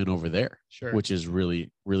trying to win over there? Sure. Which is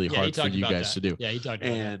really, really hard for you guys to do. Yeah, he talked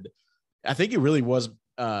about and I think it really was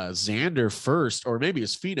Xander first, or maybe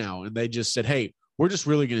it's Finau, and they just said, hey, we're just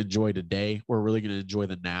really going to enjoy today. We're really going to enjoy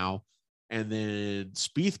the now. And then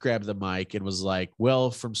Spieth grabbed the mic and was like,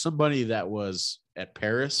 well, from somebody that was at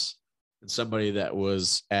Paris and somebody that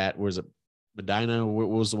was at, was it Medina? What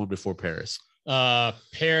was the one before Paris?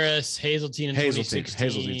 Paris, Hazeltine in 2016.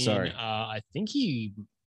 Hazeltine, sorry. I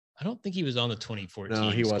don't think he was on the 2014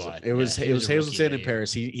 No, he squad. wasn't. It was Hazeltine in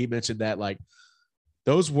Paris. He mentioned that, like,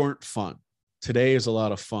 those weren't fun. Today is a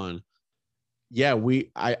lot of fun. Yeah,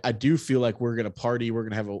 I do feel like we're gonna party. We're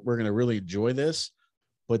gonna really enjoy this,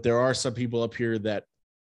 but there are some people up here that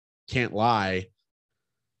can't lie.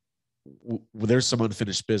 There's some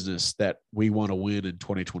unfinished business that we want to win in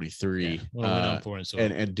 2023,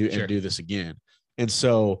 and do this again. And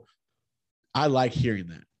so, I like hearing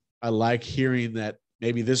that. I like hearing that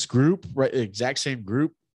maybe this group, right, exact same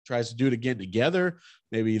group, tries to do it again together.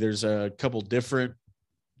 Maybe there's a couple different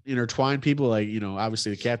intertwined people, like,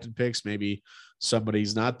 obviously the captain picks, maybe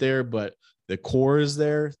somebody's not there, but the core is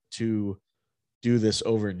there to do this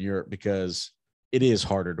over in Europe because it is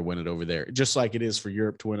harder to win it over there, just like it is for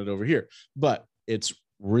Europe to win it over here. But it's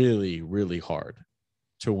really, really hard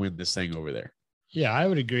to win this thing over there. Yeah, I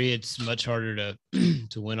would agree. It's much harder to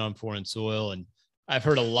to win on foreign soil. And I've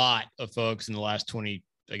heard a lot of folks in the last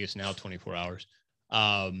 24 hours,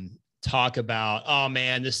 talk about, oh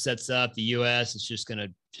man, this sets up the U.S. It's just going to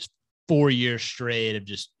 4 years straight of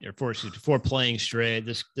four playing straight.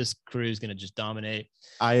 This crew is going to just dominate.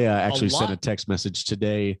 I actually sent a text message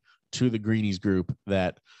today to the Greenies group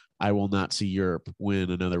that I will not see Europe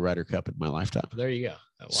win another Ryder Cup in my lifetime. There you go.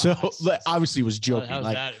 Wow. So obviously was joking.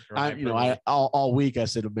 All week I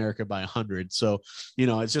said America by 100. So,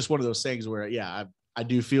 it's just one of those things where, I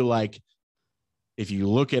do feel like if you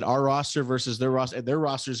look at our roster versus their roster, and their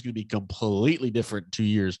roster is going to be completely different in 2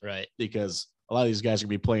 years, right? Because a lot of these guys are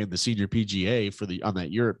going to be playing the senior PGA on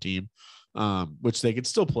that Europe team, which they could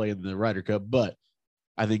still play in the Ryder Cup. But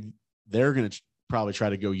I think they're going to probably try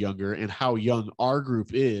to go younger, and how young our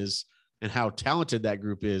group is and how talented that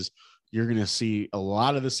group is, you're going to see a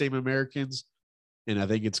lot of the same Americans. And I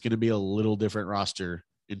think it's going to be a little different roster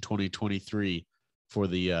in 2023 for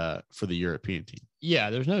the European team. Yeah,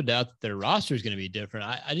 there's no doubt that their roster is going to be different.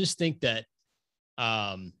 I just think that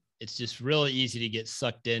it's just really easy to get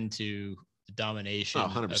sucked into the domination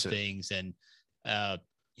of things. And,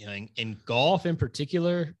 in golf in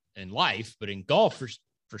particular, in life, but in golf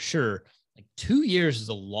for sure, like 2 years is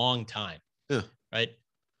a long time, right?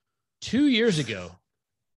 2 years ago,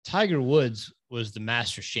 Tiger Woods was the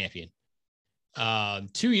Masters champion.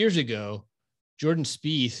 2 years ago, Jordan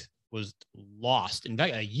Spieth was lost. In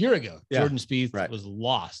fact, a year ago, Jordan Spieth was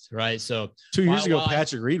lost, right? So 2 years ago,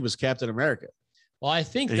 Patrick Reed was Captain America. Well, I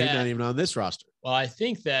think he's not even on this roster. Well, I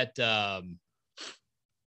think that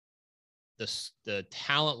the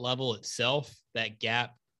talent level itself, that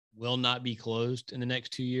gap will not be closed in the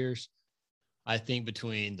next 2 years. I think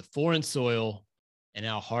between the foreign soil and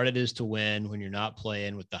how hard it is to win when you're not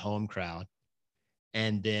playing with the home crowd,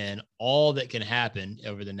 and then all that can happen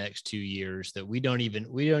over the next 2 years that we don't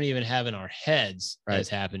even have in our heads as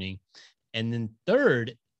happening. And then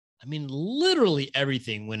third, literally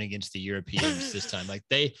everything went against the Europeans this time. Like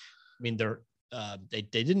they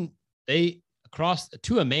across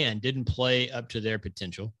to a man didn't play up to their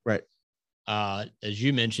potential. Right. As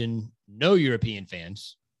you mentioned, no European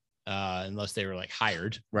fans, unless they were like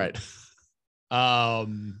hired. Right.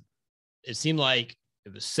 It seemed like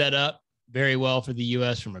it was set up very well for the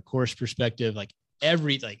U.S. from a course perspective.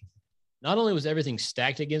 Not only was everything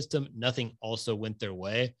stacked against them, nothing also went their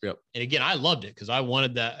way. Yep. And again, I loved it because I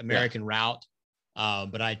wanted that American route.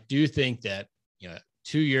 But I do think that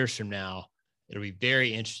 2 years from now, it'll be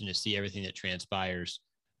very interesting to see everything that transpires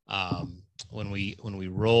when we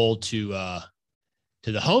roll to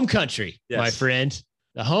the home country, my friend,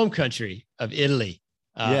 the home country of Italy.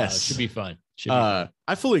 Yes, should be fun.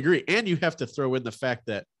 I fully agree. And you have to throw in the fact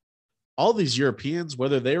that all these Europeans,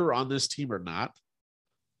 whether they were on this team or not,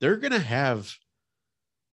 they're going to have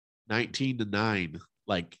 19-9,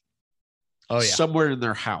 somewhere in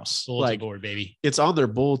their house. Bulletin board, baby. It's on their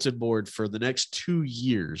bulletin board for the next 2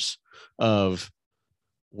 years of,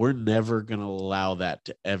 we're never going to allow that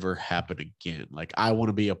to ever happen again. I want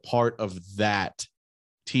to be a part of that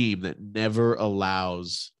team that never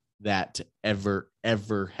allows that to ever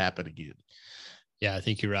happen again. Yeah, I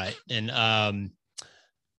think you're right. And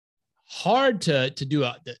hard to do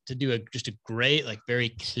just a great, very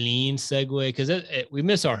clean segue, because we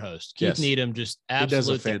miss our host Keith Needham, just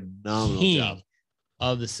absolutely does a phenomenal job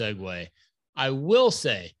of the segue. I will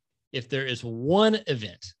say, if there is one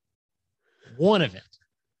event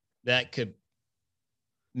that could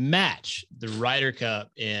match the Ryder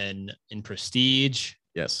Cup in prestige,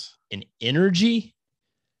 in energy,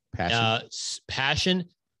 passion,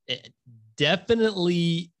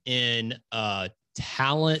 definitely in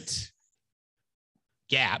talent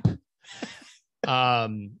gap, but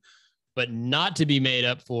not to be made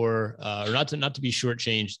up for, or not to be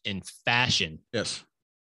shortchanged in fashion. Yes.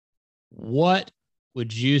 What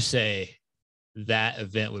would you say that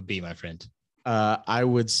event would be, my friend? I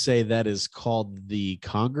would say that is called the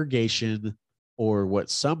Congregation, or what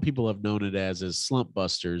some people have known it as Slump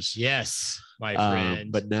Busters. Yes, my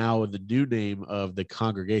friend. But now the new name of the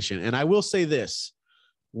Congregation. And I will say this,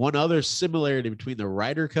 one other similarity between the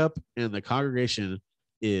Ryder Cup and the Congregation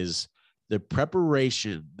is the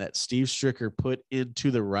preparation that Steve Stricker put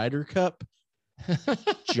into the Ryder Cup.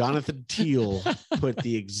 Jonathan Teal put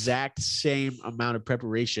the exact same amount of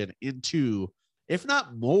preparation into, if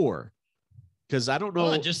not more, because I don't know.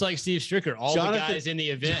 Well, just like Steve Stricker, all the guys in the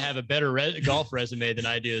event have a better golf resume than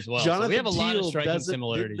I do as well. So we have a lot of striking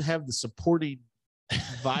similarities. Didn't have the supporting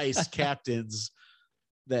vice captains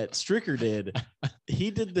that Stricker did.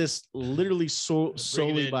 He did this literally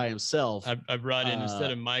solely by himself. I brought in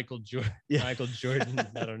instead of Michael Jordan. I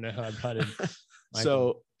don't know. I brought in Michael.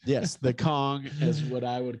 So yes, the Kong is what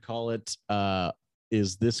I would call it.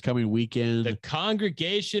 Is this coming weekend? The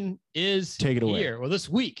congregation is Take it away. here. Well, this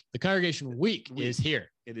week, the congregation week is here.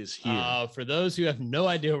 It is here. For those who have no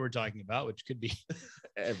idea what we're talking about, which could be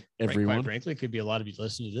everyone, quite frankly, it could be a lot of you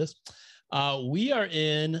listening to this. We are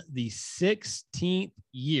in the 16th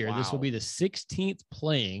year. Wow. This will be the 16th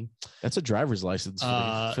playing. That's a driver's license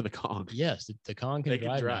for the Kong. Yes, the Kong can They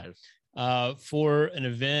can drive. drive. For an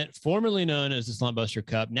event formerly known as the Slumpbuster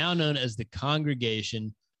Cup, now known as the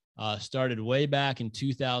Congregation. Started way back in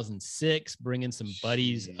 2006, bringing some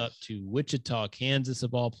buddies up to Wichita, Kansas,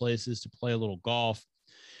 of all places, to play a little golf.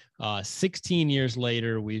 16 years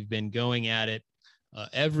later, we've been going at it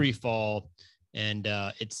every fall, and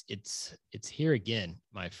it's here again,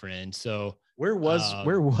 my friend. So where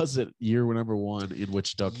was it year number one in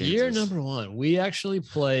Wichita, Kansas? Year number one, we actually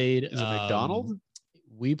played. Is it McDonald?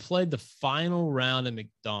 We played the final round at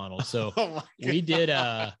McDonald's. So we did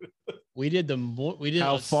how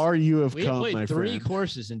far you have come, played my three friend.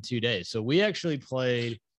 courses in 2 days. So we actually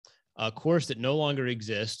played a course that no longer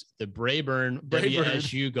exists, the Brayburn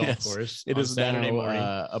WSU golf course. It is Saturday now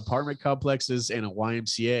morning. Apartment complexes and a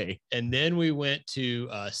YMCA. And then we went to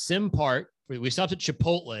Sim Park. We stopped at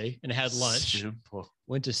Chipotle and had lunch. Simple.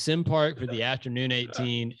 Went to Sim Park for the afternoon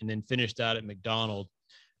 18, and then finished out at McDonald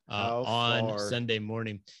on Sunday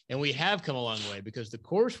morning. And we have come a long way, because the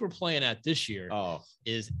course we're playing at this year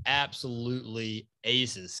is absolutely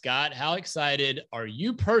aces. Scott, how excited are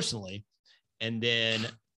you personally? And then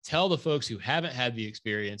tell the folks who haven't had the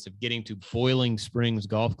experience of getting to Boiling Springs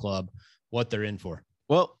Golf Club what they're in for.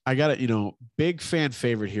 Well, I got it, big fan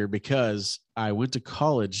favorite here, because I went to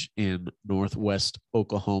college in Northwest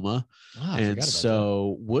Oklahoma. And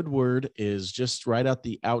so Woodward is just right out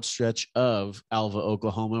the outstretch of Alva,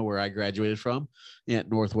 Oklahoma, where I graduated from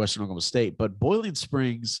at Northwestern Oklahoma State. But Boiling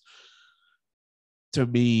Springs, to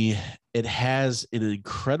me, it has an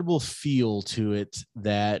incredible feel to it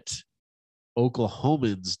that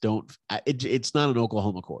Oklahomans don't. It's not an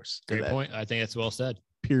Oklahoma course. Great point. I think that's well said.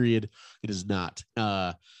 Period. It is not.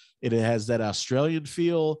 It has that Australian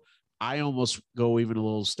feel. I almost go even a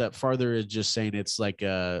little step farther and just saying it's like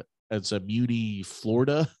it's a Muni,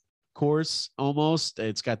 Florida course almost.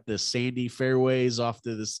 It's got the sandy fairways off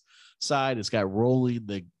to this side. It's got rolling.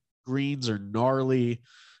 The greens are gnarly.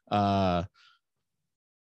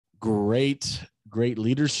 Great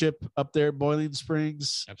leadership up there at Boiling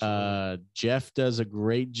Springs. Jeff does a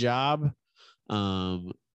great job.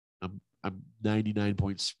 I'm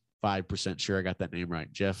 99.5% sure I got that name right.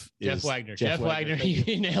 Jeff Wagner. Jeff Wagner.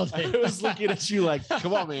 You nailed it. I was looking at you like,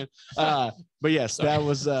 come on, man. But yes, that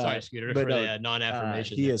was sorry, Scooter, for the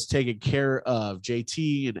non-affirmation. He has taken care of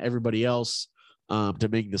JT and everybody else to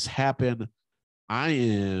make this happen. I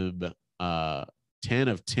am 10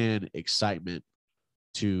 of 10 excitement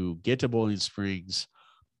to get to Boiling Springs,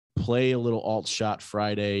 play a little alt shot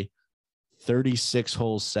Friday, 36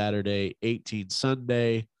 holes Saturday, 18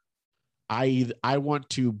 Sunday. I want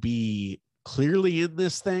to be clearly in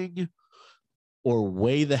this thing or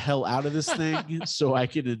way the hell out of this thing so I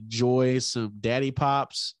can enjoy some daddy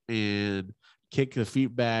pops and kick the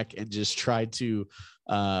feet back and just try to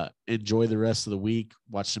enjoy the rest of the week,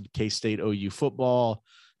 watch some K-State OU football,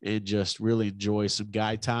 and just really enjoy some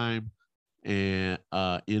guy time and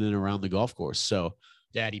in and around the golf course. So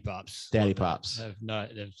Daddy Pops. Have not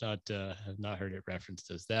heard it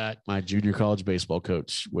referenced as that. My junior college baseball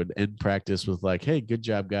coach would end practice with like, "Hey, good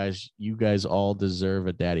job, guys. You guys all deserve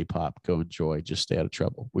a Daddy Pop. Go enjoy. Just stay out of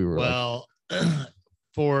trouble." We were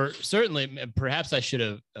for certainly, perhaps I should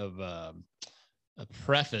have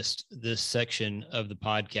prefaced this section of the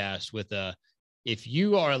podcast with if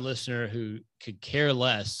you are a listener who could care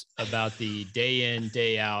less about the day in,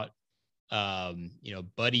 day out,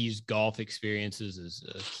 buddies golf experiences, as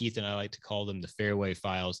Keith and I like to call them, the fairway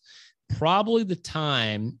files, probably the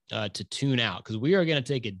time to tune out, because we are going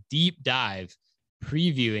to take a deep dive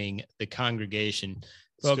previewing the Congregation.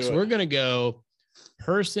 Folks, we're going to go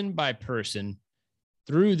person by person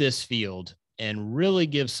through this field and really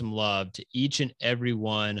give some love to each and every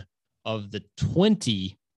one of the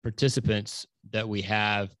 20 participants that we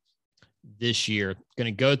have this year. Going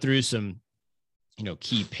to go through some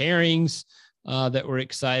key pairings that we're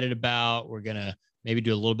excited about. We're going to maybe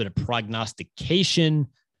do a little bit of prognostication.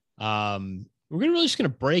 We're really just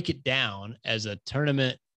going to break it down as a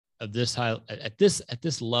tournament of this high at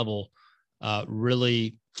this level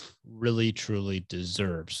really, really, truly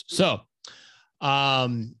deserves. So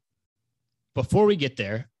before we get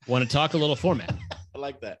there, want to talk a little format. I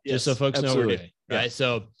like that. Just so folks know what we're doing, right? Yeah.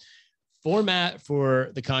 So format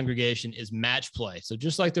for the congregation is match play. So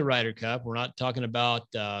just like the Ryder Cup, we're not talking about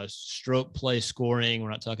stroke play scoring. We're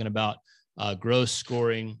not talking about gross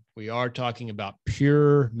scoring. We are talking about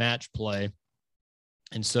pure match play.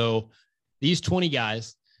 And so these 20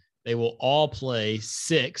 guys, they will all play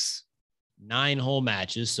 6 9-hole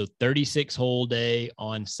matches. So 36-hole day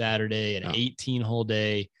on Saturday and 18-hole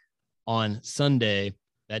day on Sunday.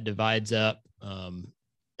 That divides up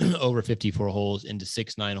over 54 holes into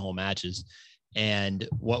 6 9-hole matches. And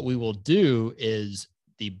what we will do is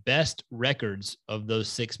the best records of those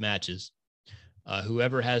 6 matches,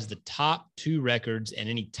 whoever has the top 2 records and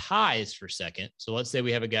any ties for second. So let's say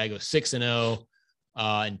we have a guy go 6-0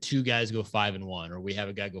 and 2 guys go 5-1, or we have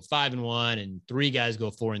a guy go 5-1 and 3 guys go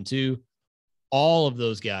 4-2. All of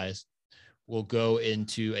those guys will go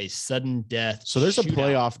into a sudden death. So there's shootout. A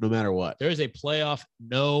playoff no matter what. There's a playoff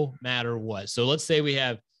no matter what. So let's say we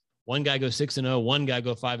have one guy go 6-0, one guy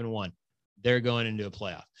go 5-1. They're going into a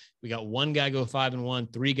playoff. We got one guy go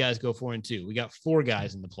 5-1, 3 guys go 4-2. We got 4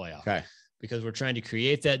 guys in the playoff. Okay. Because we're trying to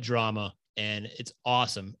create that drama, and it's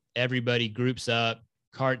awesome. Everybody groups up,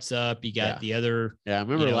 carts up. You got the other, I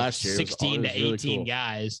remember last year, 16 to 18 really cool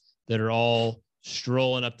guys that are all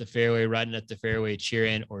strolling up the fairway, riding up the fairway,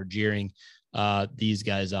 cheering or jeering these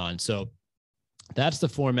guys on. So that's the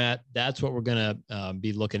format. That's what we're going to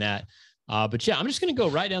be looking at. But yeah, I'm just going to go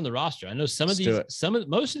right down the roster. I know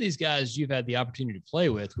most of these guys you've had the opportunity to play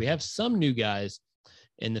with. We have some new guys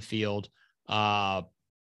in the field. But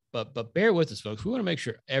bear with us, folks. We want to make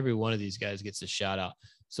sure every one of these guys gets a shout out.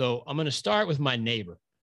 So I'm going to start with my neighbor,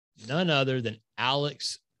 none other than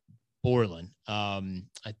Alex Borland. I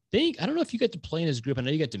don't know if you got to play in his group. I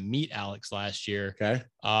know you got to meet Alex last year. Okay.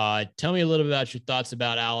 Tell me a little bit about your thoughts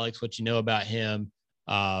about Alex, what you know about him,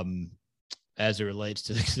 as it relates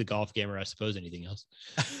to the golf game, or I suppose anything else.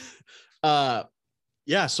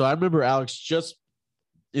 Yeah. So I remember Alex just,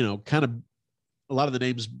 kind of a lot of the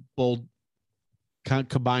names bold kind of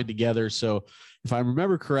combined together. So if I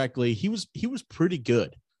remember correctly, he was pretty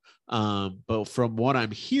good. But from what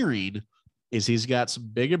I'm hearing is he's got some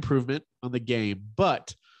big improvement on the game,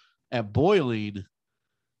 but at Boiling,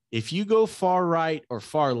 if you go far right or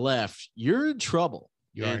far left, you're in trouble.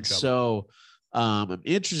 So I'm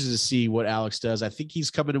interested to see what Alex does. I think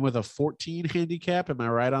he's coming in with a 14 handicap. Am I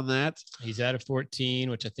right on that? He's at a 14,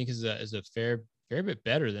 which I think is a fair bit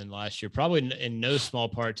better than last year. Probably in no small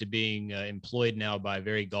part to being employed now by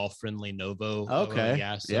very golf friendly Novo.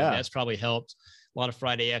 Okay. So that's probably helped. A lot of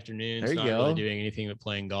Friday afternoons, not really doing anything but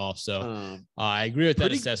playing golf. So I agree with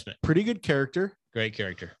that assessment. Pretty good character. Great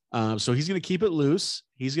character. So he's going to keep it loose.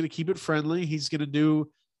 He's going to keep it friendly. He's going to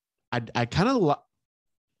do, as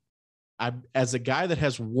a guy that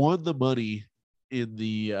has won the money in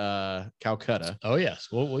the Calcutta. Oh yes.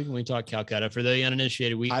 Well, we talk Calcutta. For the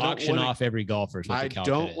uninitiated, we auction off every golfer. I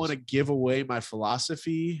don't want to give away my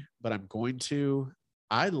philosophy, but I'm going to.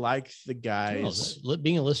 I like the guys.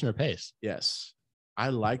 Being a listener pays. Yes. I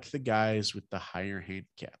like the guys with the higher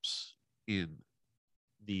handicaps in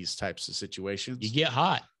these types of situations. You get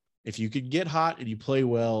hot. If you can get hot and you play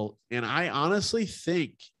well. And I honestly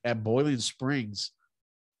think at Boiling Springs,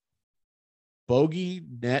 bogey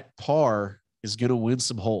net par is going to win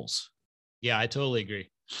some holes. Yeah, I totally agree.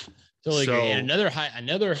 Agree. And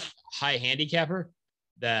another high handicapper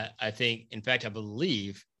that I think, in fact, I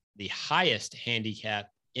believe the highest handicap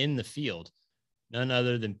in the field, none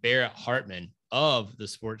other than Barrett Hartman of the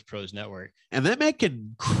Sports Pros Network. And that man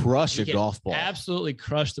can crush a golf ball. Absolutely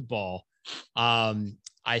crush the ball.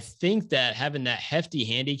 I think that having that hefty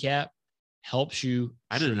handicap helps you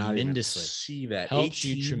tremendously. See that helps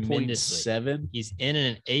you tremendously. 7. He's in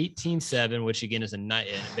an 18.7, which again is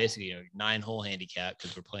basically a 9-hole handicap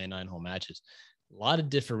because we're playing 9-hole matches. A lot of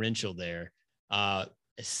differential there.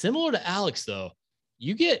 Similar to Alex though,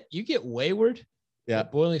 you get wayward at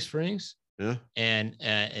Boiling Springs. Yeah.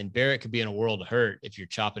 And Barrett could be in a world of hurt if you're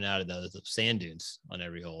chopping out of the sand dunes on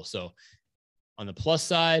every hole. So on the plus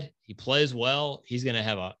side, he plays well. He's going to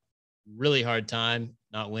have a really hard time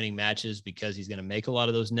not winning matches because he's going to make a lot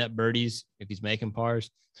of those net birdies if he's making pars.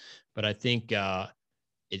 But I think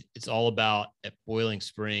it's all about at Boiling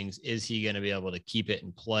Springs, is he going to be able to keep it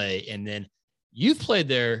in play? And then you've played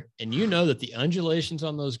there and you know that the undulations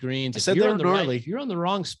on those greens, if you're on the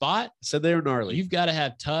wrong spot, I said they were gnarly. You've got to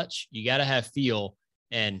have touch. You got to have feel.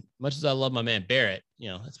 And much as I love my man Barrett,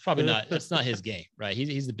 it's probably that's not his game, right?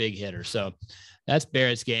 He's the big hitter. So that's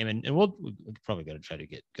Barrett's game. And we're probably going to try to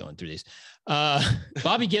get going through these.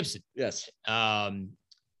 Bobby Gibson. Yes.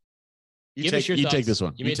 You Give us your thoughts. take this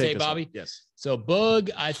one. You may take this Bobby. one. Yes. So Boog,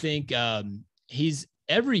 I think he's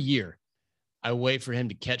every year I wait for him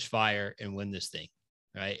to catch fire and win this thing.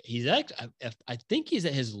 Right. He's actually, I think he's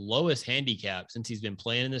at his lowest handicap since he's been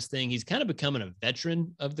playing in this thing. He's kind of becoming a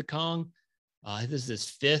veteran of the Kong. This is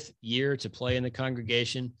his 5th year to play in the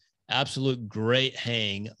congregation. Absolute great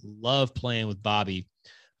hang. Love playing with Bobby.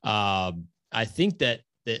 I think that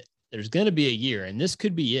there's going to be a year, and this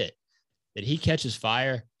could be it, that he catches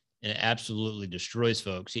fire and it absolutely destroys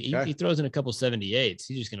folks. He throws in a couple 78s.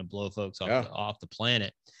 He's just going to blow folks off the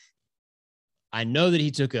planet. I know that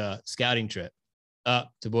he took a scouting trip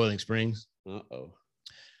up to Boiling Springs. Uh-oh.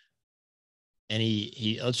 And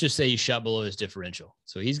he let's just say he shot below his differential.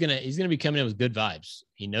 So he's gonna be coming in with good vibes.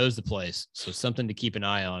 He knows the place. So something to keep an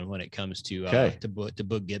eye on when it comes to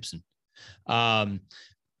Boog Gibson. A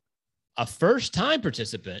first-time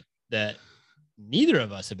participant that neither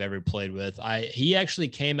of us have ever played with. He actually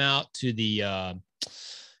came out to the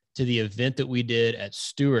event that we did at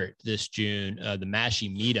Stewart this June, the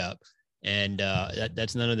Mashie meetup. And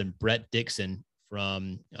that's none other than Brett Dixon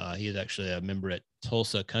from, he is actually a member at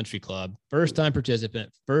Tulsa Country Club. First-time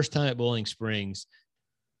participant, first time at Bowling Springs.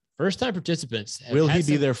 First-time participants. Will he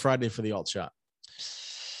be there Friday for the alt shot?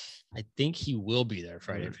 I think he will be there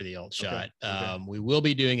Friday for the alt shot. Okay. We will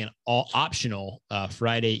be doing an optional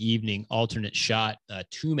Friday evening alternate shot,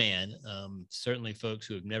 2-man. Certainly folks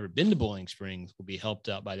who have never been to Bowling Springs will be helped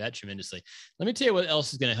out by that tremendously. Let me tell you what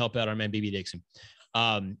else is going to help out our man, BB Dixon.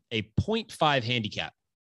 A 0.5 handicap.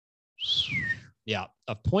 Yeah,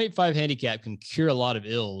 a 0.5 handicap can cure a lot of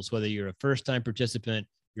ills, whether you're a first-time participant,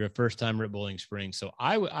 you're a first-timer at Bowling Springs. So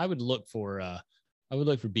I would look for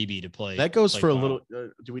BB to play. That goes for a little.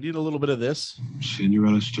 Do we need a little bit of this?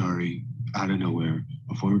 Cinderella story out of nowhere.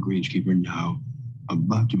 A former greenskeeper now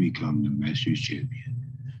about to become the Masters champion.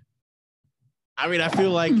 I mean, I feel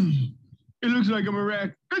like it looks like I'm a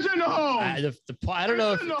wreck. It's in the hole. I don't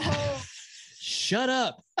know. Shut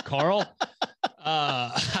up, Carl.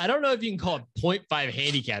 I don't know if you can call it 0.5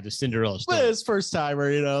 handicap to Cinderella story. But it's first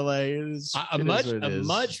timer, like a much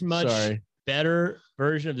better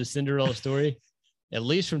version of the Cinderella story, at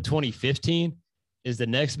least from 2015, is the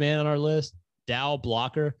next man on our list, Dow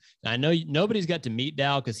Blocker. And I know nobody's got to meet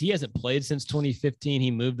Dow because he hasn't played since 2015.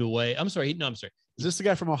 He moved away. I'm sorry. Is this the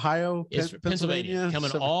guy from Ohio? It's Pennsylvania,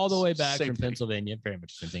 coming all the way back from Pennsylvania. Very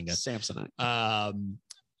much the same thing, guys. Samsonite.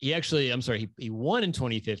 He won in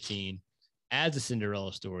 2015 as a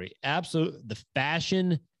Cinderella story. Absolute the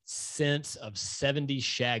fashion sense of 70s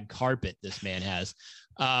shag carpet this man has.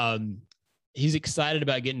 He's excited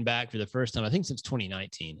about getting back for the first time, I think since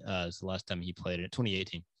 2019 is the last time he played it,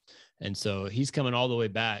 2018. And so he's coming all the way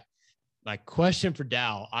back. My question for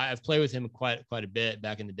Dow, I've played with him quite a bit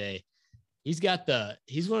back in the day. He's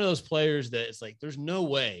one of those players that it's like, there's no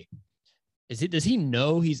way. Does he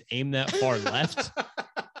know he's aimed that far left?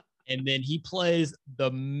 And then he plays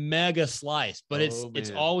the mega slice, but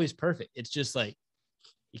it's always perfect. It's just like,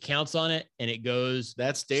 he counts on it and it goes.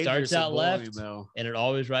 That's dangerous. Starts out left and it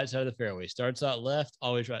always right side of the fairway. Starts out left,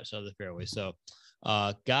 always right side of the fairway. So,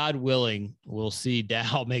 God willing, we'll see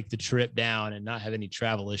Dow make the trip down and not have any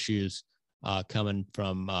travel issues coming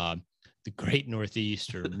from the Great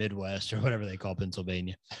Northeast or Midwest or whatever they call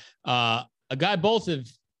Pennsylvania. A guy both of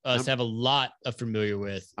us have a lot of familiar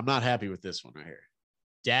with. I'm not happy with this one right here.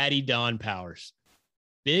 Daddy Don Powers,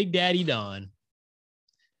 Big Daddy Don.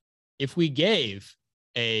 If we gave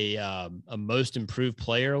a most improved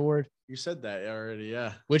player award, you said that already,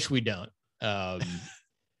 yeah. Which we don't.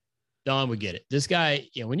 Don would get it. This guy,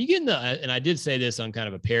 when you get in and I did say this on kind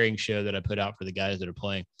of a pairing show that I put out for the guys that are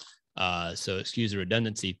playing. So excuse the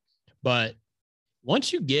redundancy, but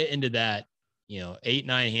once you get into that, 8-9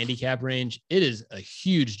 handicap range, it is a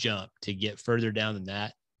huge jump to get further down than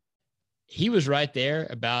that. He was right there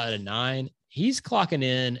about a 9. He's clocking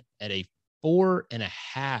in at a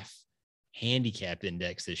 4.5 handicap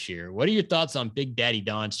index this year. What are your thoughts on Big Daddy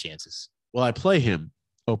Don's chances? Well, I play him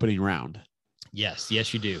opening round. Yes,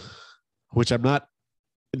 you do. Which I'm not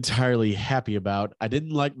entirely happy about. I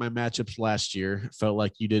didn't like my matchups last year. Felt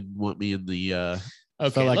like you didn't want me in the okay.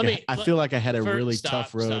 I feel like I had a really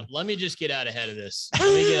tough road. Stop. Let me just get out ahead of this.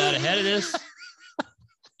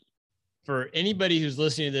 For anybody who's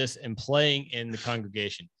listening to this and playing in the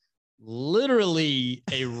congregation, literally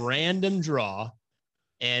a random draw.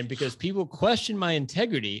 And because people question my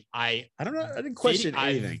integrity, I don't know. I didn't question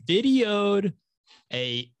anything. I videoed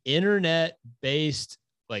a internet-based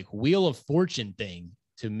Wheel of Fortune thing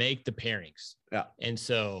to make the pairings. Yeah. And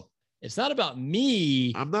so it's not about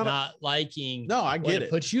me. I'm not liking. No, I get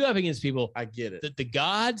it. Put you up against people. I get it. The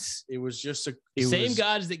gods. It was just same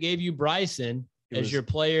gods that gave you Bryson as your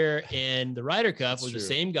player in the Ryder Cup was true. the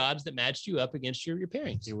same gods that matched you up against your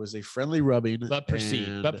pairings. It was a friendly rubbing. But proceed.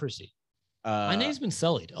 and, My name's been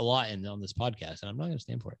sullied a lot on this podcast, and I'm not going to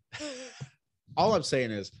stand for it. All I'm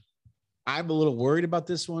saying is I'm a little worried about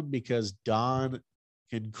this one because Don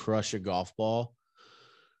can crush a golf ball.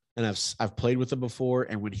 And I've played with him before.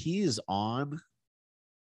 And when he is on,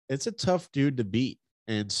 it's a tough dude to beat.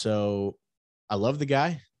 And so I love the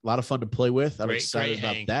guy. A lot of fun to play with. I'm excited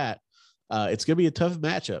about that. It's going to be a tough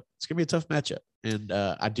matchup. And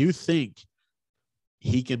I do think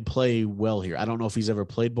he can play well here. I don't know if he's ever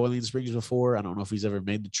played Boiling Springs before. I don't know if he's ever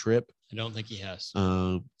made the trip. I don't think he has.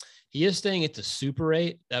 He is staying at the Super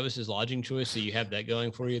 8. That was his lodging choice. So you have that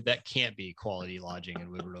going for you. That can't be quality lodging in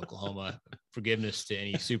Woodward, Oklahoma. Forgiveness to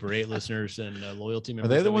any Super 8 listeners and loyalty members.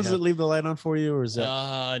 Are they the ones that leave the light on for you, or is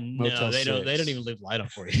that no, they don't. They don't even leave the light on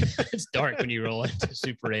for you. It's dark when you roll into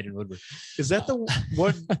Super 8 in Woodward. Is that the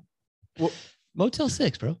one? Motel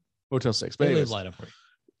 6, bro. Motel 6. But they leave the light on for you.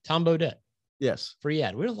 Tom Bodette. Yes. Free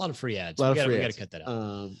ad. We have a lot of free ads. We got to cut that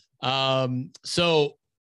out. So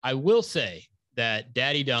I will say that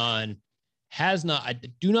Daddy Don has not. I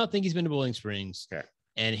do not think he's been to Boiling Springs. Okay.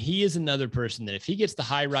 And he is another person that if he gets the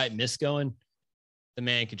high right miss going, the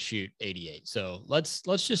man could shoot 88. So let's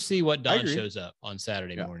just see what Don shows up on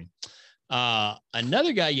Saturday morning.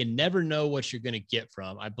 Another guy you never know what you're going to get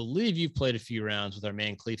from. I believe you've played a few rounds with our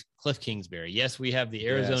man Cliff Kingsbury. Yes, we have the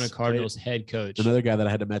Arizona Cardinals head coach. Another guy that I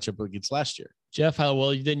had to match up against last year. Jeff, how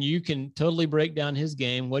well then you can totally break down his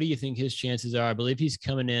game. What do you think his chances are? I believe he's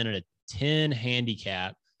coming in at a 10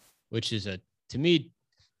 handicap, which is to me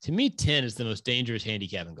 10 is the most dangerous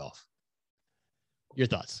handicap in golf. Your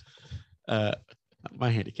thoughts? My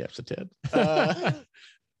handicap's a 10.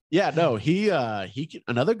 Yeah, no, he can,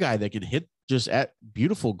 another guy that can hit just at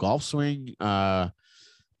beautiful golf swing.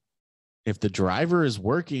 If the driver is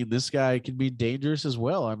working, this guy can be dangerous as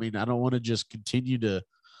well. I mean, I don't want to just continue to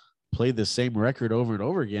play the same record over and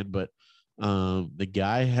over again, but the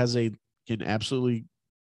guy can absolutely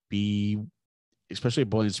be, especially at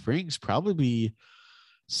Boiling Springs, probably be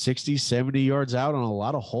 60, 70 yards out on a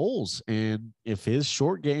lot of holes. And if his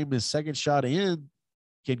short game, his second shot in,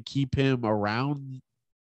 can keep him around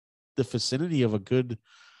the vicinity of a good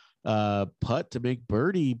putt to make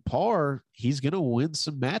birdie par, he's going to win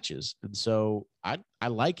some matches. And so I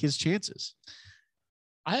like his chances.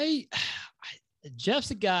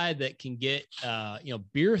 Jeff's a guy that can get,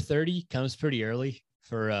 beer 30 comes pretty early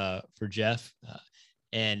for Jeff.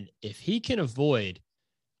 And if he can avoid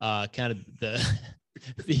kind of the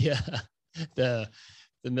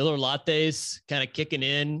Miller lattes kind of kicking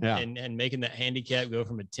in and making that handicap go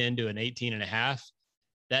from a 10 to an 18.5,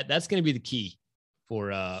 that's going to be the key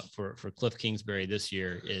for Cliff Kingsbury this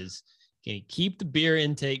year is can he keep the beer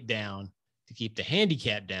intake down to keep the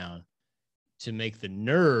handicap down to make the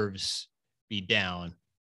nerves be down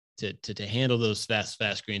to handle those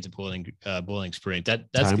fast greens at Boiling Springs.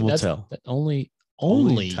 Time will tell.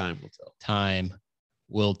 Only time will tell. Time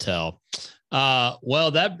will tell.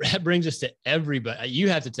 Well, that brings us to everybody. You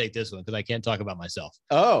have to take this one because I can't talk about myself.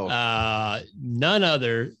 None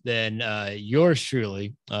other than yours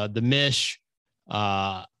truly, the Mish.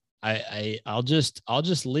 I'll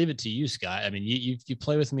just leave it to you, Scott. I mean, you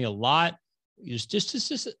play with me a lot. You just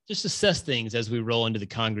assess things as we roll into the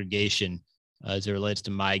congregation as it relates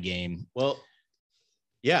to my game. Well,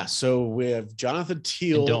 yeah. So we have Jonathan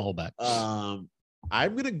Teal. And don't hold back.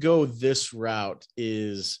 I'm gonna go this route.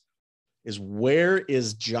 Is where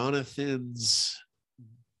is Jonathan's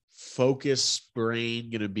focus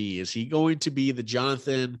brain going to be? Is he going to be the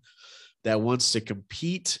Jonathan that wants to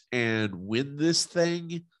compete and win this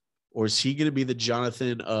thing? Or is he going to be the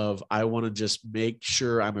Jonathan of, I want to just make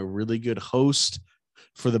sure I'm a really good host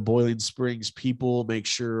for the Boiling Springs people, make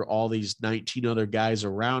sure all these 19 other guys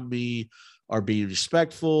around me are being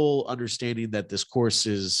respectful, understanding that this course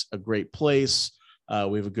is a great place.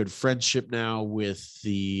 We have a good friendship now with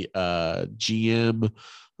the GM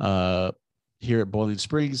here at Boiling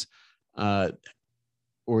Springs. Are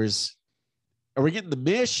we getting the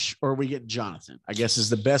Mish or are we getting Jonathan? I guess is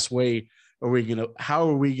the best way. How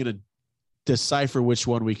are we going to decipher which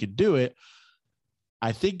one we can do it?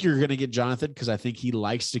 I think you're going to get Jonathan because I think he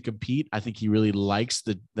likes to compete. I think he really likes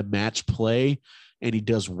the match play and he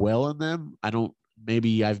does well in them.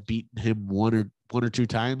 Maybe I've beaten him one or two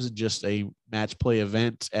times in just a match play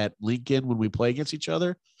event at Lincoln when we play against each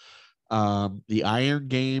other. The iron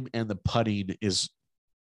game and the putting is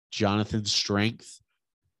Jonathan's strength.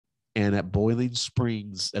 And at Boiling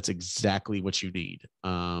Springs, that's exactly what you need.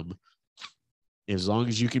 As long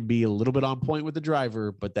as you can be a little bit on point with the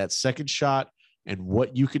driver, but that second shot and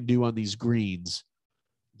what you can do on these greens,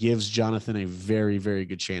 gives Jonathan a very, very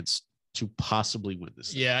good chance to possibly win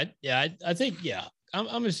this. Yeah. I think,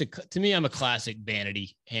 I'm just to me, I'm a classic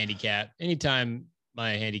vanity handicap. Anytime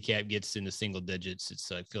my handicap gets into single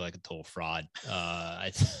digits, I feel like a total fraud.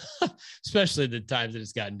 Especially the times that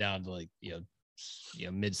it's gotten down to like,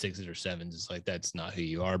 mid sixes or sevens. It's like, that's not who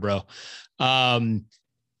you are, bro. The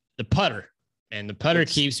putter. And the putter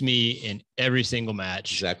keeps me in every single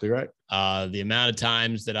match. Exactly right. The amount of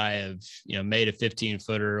times that I have, made a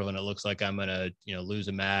 15-footer when it looks like I'm going to, lose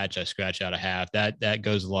a match, I scratch out a half. That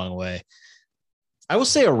goes a long way. I will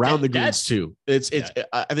say around the greens too. I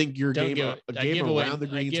think your Don't game, give, a I game give around away, the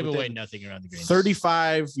greens. I give away nothing around the greens.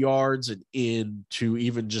 35 yards and into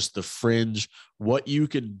even just the fringe, what you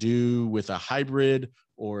can do with a hybrid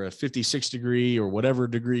or a 56 degree or whatever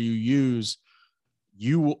degree you use,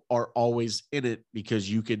 you are always in it because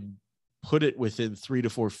you can put it within 3 to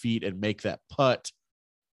 4 feet and make that putt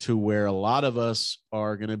to where a lot of us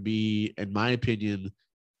are going to be, in my opinion,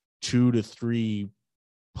 2 to 3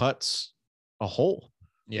 putts a hole.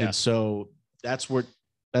 Yeah. And so that's where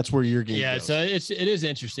your game goes. So it is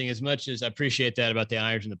interesting. As much as I appreciate that about the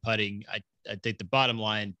irons and the putting, I think the bottom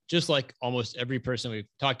line, just like almost every person we've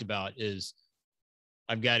talked about, is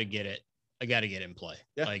I've got to get it. I got to get it in play.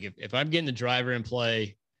 Yeah. Like if I'm getting the driver in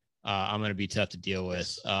play, I'm going to be tough to deal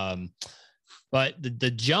with. But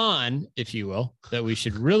the John, if you will, that we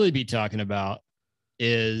should really be talking about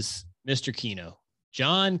is Mr. Kino.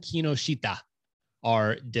 Jon Kinoshita,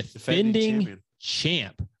 our defending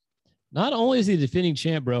champ. Not only is he the defending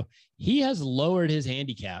champ, bro, he has lowered his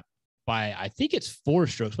handicap by, I think it's 4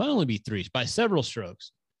 strokes, might only be 3, by several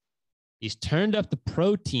strokes. He's turned up the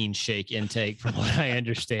protein shake intake from what I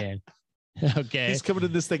understand. Okay. He's coming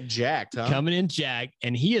in this thing jacked, huh? Coming in jacked,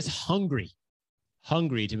 and he is hungry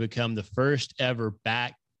to become the first ever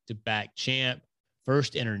back-to-back champ,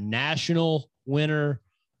 first international winner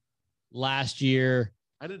last year.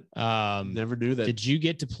 I didn't never knew that. Did you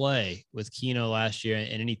get to play with Kino last year,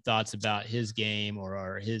 and any thoughts about his game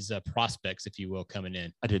or his prospects, if you will, coming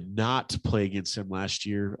in? I did not play against him last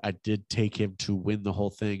year. I did take him to win the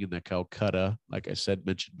whole thing in the Calcutta, like I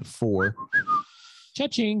mentioned before.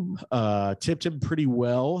 Cha-ching. Tipped him pretty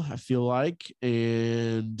well, I feel like.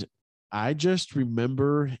 And I just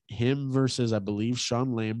remember him versus, I believe,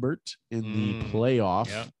 Sean Lambert in the playoff.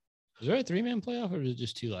 Yeah. Was there a 3-man playoff, or was it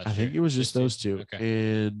just 2 last year? I think it was just those 2.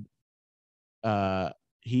 Okay. And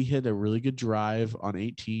he hit a really good drive on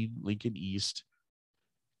 18 Lincoln East.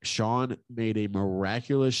 Sean made a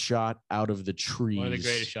miraculous shot out of the trees. One of the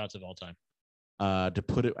greatest shots of all time. To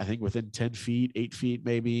put it, I think, within 10 feet, 8 feet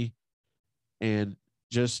maybe. And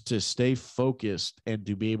just to stay focused and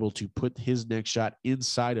to be able to put his next shot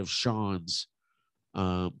inside of Sean's.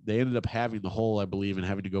 They ended up having the hole, I believe, and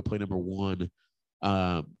having to go play number 1.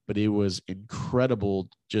 But it was incredible.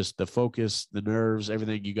 Just the focus, the nerves,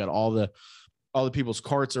 everything. You got all the people's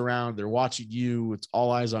carts around. They're watching you. It's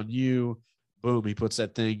all eyes on you. Boom. He puts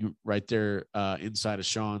that thing right there inside of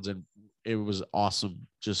Sean's, and it was awesome.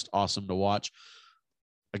 Just awesome to watch.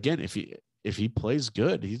 Again, if he plays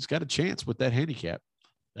good, he's got a chance with that handicap.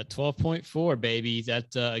 That 12.4, baby. That,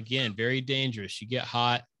 again, very dangerous. You get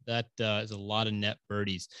hot. That is a lot of net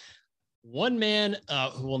birdies. One man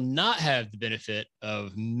who will not have the benefit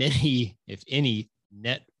of many, if any,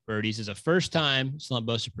 net birdies is a first-time Slump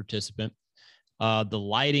Buster participant, the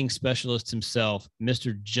lighting specialist himself,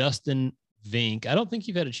 Mr. Justin Vink. I don't think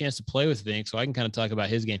you've had a chance to play with Vink, so I can kind of talk about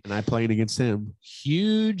his game. And I playing against him.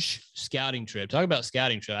 Huge scouting trip. Talk about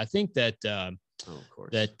scouting trip. I think that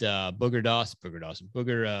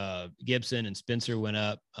Booger Gibson and Spencer went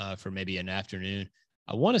up for maybe an afternoon.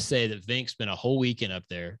 I want to say that Vink spent a whole weekend up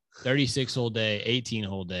there, 36 whole day, 18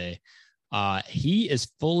 whole day. He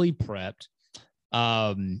is fully prepped.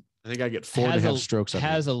 I think I get 4.5 strokes.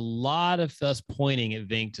 Has a lot of us pointing at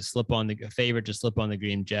Vink to slip on the favorite to slip on the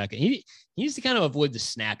green jacket. He needs to kind of avoid the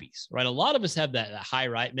snappies, right? A lot of us have that high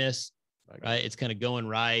right miss, right? It's kind of going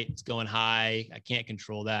right. It's going high. I can't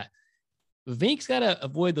control that. Vink's got to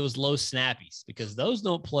avoid those low snappies because those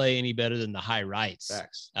don't play any better than the high rights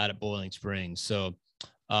out at Boiling Springs. So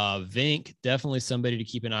Vink, definitely somebody to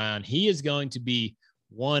keep an eye on. He is going to be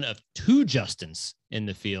one of 2 Justins in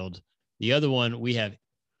the field. The other one we have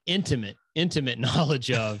intimate knowledge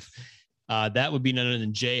of. That would be none other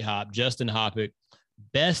than J-Hop, Justin Hoppick,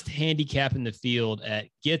 best handicap in the field at,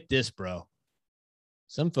 get this, bro.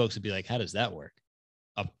 Some folks would be like, how does that work?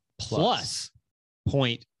 A plus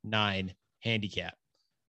 0.9 handicap.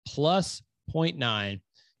 Plus 0.9.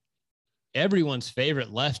 Everyone's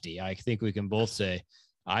favorite lefty, I think we can both say.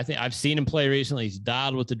 I think I've seen him play recently. He's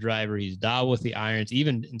dialed with the driver. He's dialed with the irons,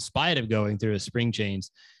 even in spite of going through his spring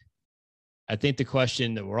chains. I think the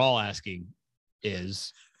question that we're all asking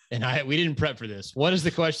is, and we didn't prep for this. What is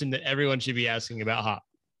the question that everyone should be asking about Hop?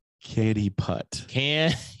 Can he putt?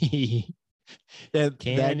 Can he? That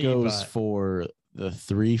goes putt? For the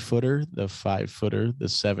 3-footer, the 5-footer, the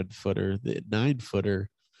 7-footer, the 9-footer.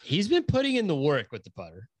 He's been putting in the work with the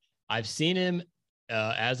putter. I've seen him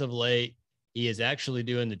as of late. He is actually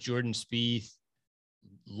doing the Jordan Spieth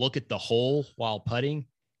look at the hole while putting.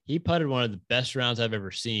 He putted one of the best rounds I've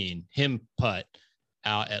ever seen him putt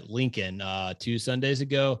out at Lincoln 2 Sundays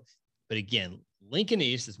ago. But again, Lincoln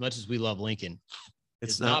East, as much as we love Lincoln,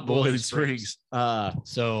 it's not Boiling Springs.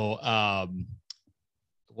 What's your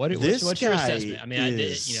assessment? I mean,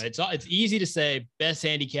 it's easy to say best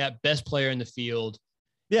handicap, best player in the field.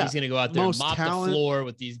 Yeah, he's going to go out there and mop the floor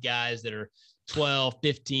with these guys that are 12,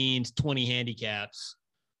 15, 20 handicaps.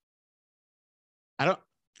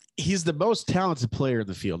 He's the most talented player in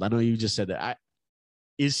the field. I know you just said that.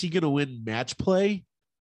 Is he going to win match play?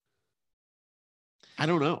 I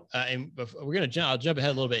don't know. And we're going to I'll jump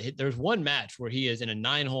ahead a little bit. There's one match where he is in a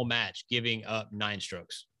 9-hole match, giving up 9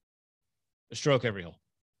 strokes, a stroke every hole.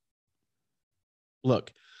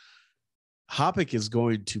 Look, Hoppick is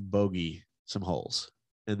going to bogey some holes.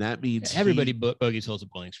 And that means everybody bogeys holes at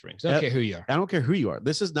Bowling Springs. I don't care who you are. I don't care who you are.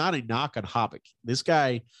 This is not a knock on Hoppick. This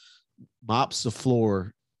guy mops the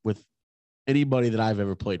floor with anybody that I've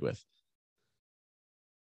ever played with.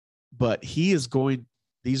 But these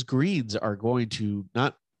greens are going to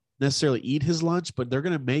not necessarily eat his lunch, but they're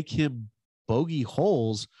going to make him bogey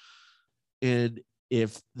holes. And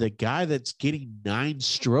if the guy that's getting 9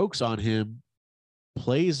 strokes on him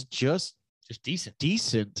plays just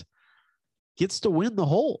decent, gets to win the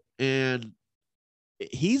hole. And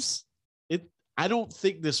I don't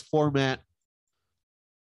think this format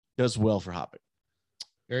does well for Hoppick.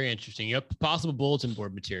 Very interesting. You have possible bulletin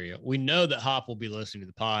board material. We know that Hop will be listening to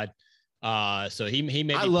the pod. So he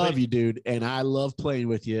may. I love you, dude, and I love playing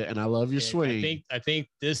with you, and I love your swing. I think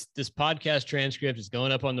this podcast transcript is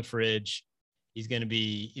going up on the fridge. He's going to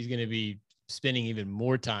be spending even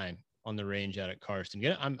more time on the range out at Karsten.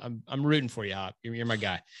 I'm rooting for you, Hop. You're my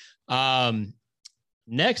guy.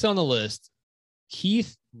 Next on the list,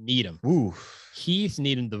 Keith Needham. Ooh. Keith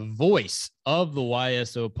Needham, the voice of the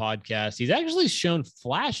YSO podcast. He's actually shown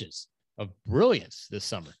flashes of brilliance this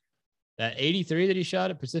summer. That 83 that he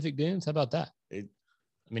shot at Pacific Dunes, how about that? The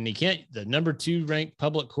number 2 ranked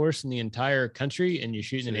public course in the entire country, and you're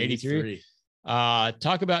shooting an 83.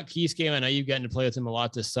 Talk about Keith's game. I know you've gotten to play with him a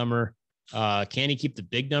lot this summer. Can he keep the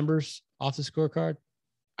big numbers off the scorecard?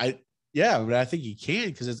 But I think he can,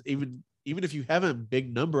 because it's even if you have a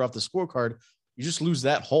big number off the scorecard, you just lose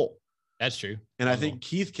that hole. That's true. And I think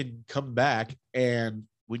Keith can come back, and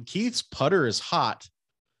when Keith's putter is hot,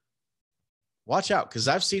 watch out, because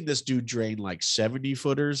I've seen this dude drain like 70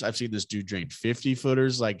 footers. I've seen this dude drain 50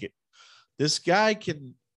 footers. This guy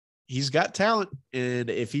he's got talent. And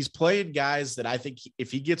if he's playing guys that I think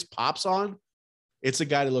if he gets pops on, it's a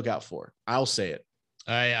guy to look out for. I'll say it.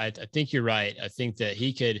 I think you're right. I think that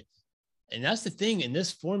he could. And that's the thing in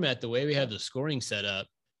this format, the way we have the scoring set up,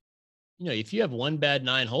 if you have one bad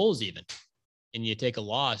 9 holes even, and you take a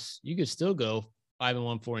loss, you could still go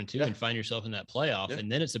 5-1, 4-2 and find yourself in that playoff. Yeah.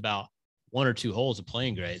 And then it's about 1 or 2 holes of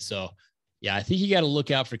playing great. So yeah, I think you got to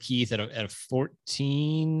look out for Keith at a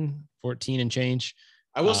 14 and change.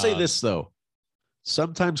 I will say this though.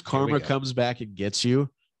 Sometimes karma comes back and gets you.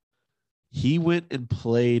 He went and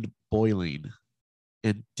played Boiling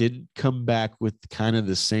and didn't come back with kind of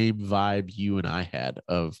the same vibe you and I had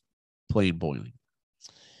of playing Boiling.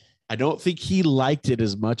 I don't think he liked it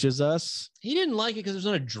as much as us. He didn't like it because it was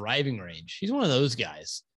on a driving range. He's one of those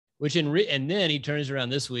guys. And then he turns around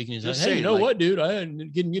this week and he's like, "Hey, what, dude? I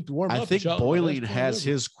didn't get to warm up." I think Boiling has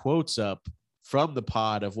his quotes up from the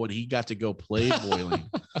pod of when he got to go play Boiling.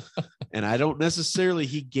 And I don't necessarily,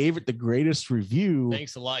 he gave it the greatest review.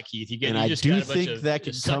 Thanks a lot, Keith. You got a bunch of that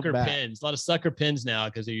can sucker come back. Pins. A lot of sucker pins now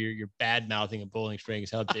because of your bad mouthing of Bowling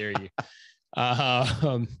Springs. How dare you?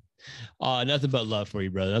 Nothing but love for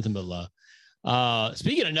you, brother. Nothing but love.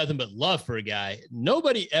 Speaking of nothing but love for a guy,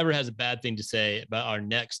 nobody ever has a bad thing to say about our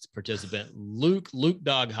next participant, Luke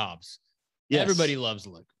Dog Hobbs. Yes. Everybody loves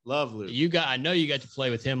Luke. Love Luke. I know you got to play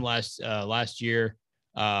with him last year.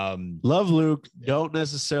 Love Luke. Don't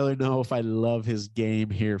necessarily know if I love his game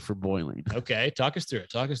here for Boiling. Okay, talk us through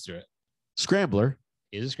it. Scrambler.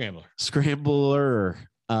 He's a scrambler.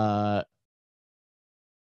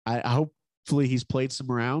 Hopefully he's played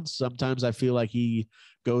some rounds. Sometimes I feel like he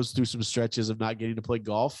goes through some stretches of not getting to play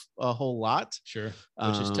golf a whole lot. Sure.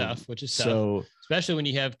 Which is tough. So, especially when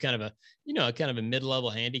you have kind of a mid-level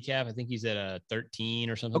handicap. I think he's at a 13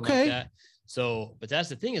 or something like that. So, but that's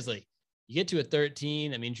the thing is, like, You get to a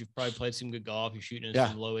 13, that means you've probably played some good golf. You're shooting in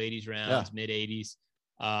some low 80s rounds, mid 80s.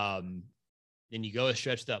 Then you go a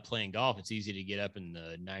stretch without playing golf. It's easy to get up in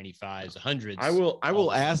the 95s, 100s. I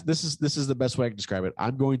will ask. This is the best way I can describe it.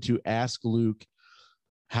 I'm going to ask Luke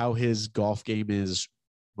how his golf game is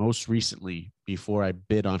most recently before I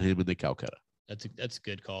bid on him in the Calcutta. That's a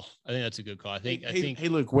good call. I think that's a good call. I think. Hey,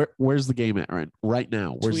 Luke, where's the game at right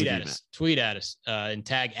now? Where's the game at? Tweet at us and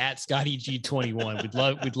tag at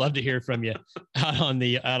ScottyG21. We'd love to hear from you out on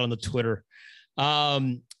the Twitter.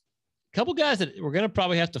 Couple guys that we're going to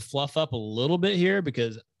probably have to fluff up a little bit here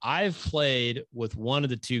because I've played with one of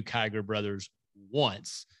the two Kiger brothers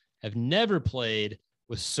once. Have never played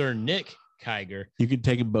with Sir Nick Kiger. You can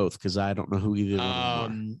take them both because I don't know who either one of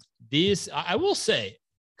them are. I will say,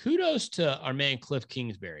 kudos to our man Cliff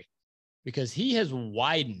Kingsbury because he has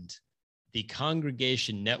widened the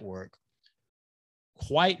congregation network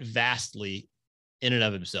quite vastly in and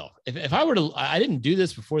of himself. If I were to, I didn't do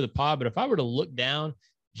this before the pod, but if I were to look down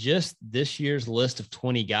just this year's list of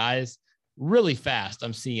 20 guys really fast,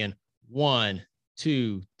 I'm seeing 1,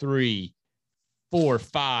 2, 3, 4,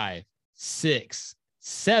 5, 6,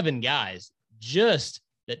 7 guys just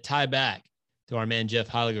that tie back to our man Jeff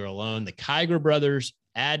Heiliger alone. The Kiger brothers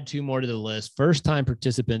add 2 more to the list. First time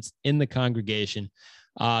participants in the congregation,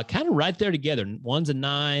 kind of right there together. One's a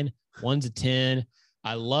 9, one's a 10.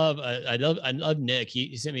 I love Nick.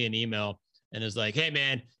 He sent me an email and is like, hey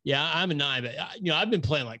man, yeah, I'm a 9, but I've been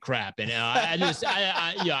playing like crap. And I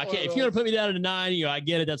can't, if you want to put me down at a 9, I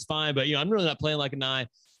get it. That's fine. But I'm really not playing like a 9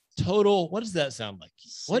 total. What does that sound like?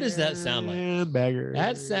 What does that sound like? Berger.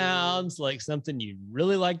 That sounds like something you'd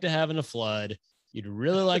really like to have in a flood. You'd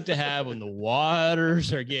really like to have when the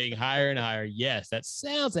waters are getting higher and higher. Yes, that's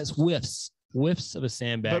whiffs of a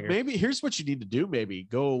sandbagger. But maybe here's what you need to do. Maybe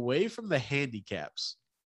go away from the handicaps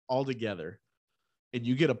altogether. And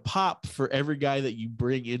you get a pop for every guy that you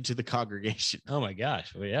bring into the congregation. Oh my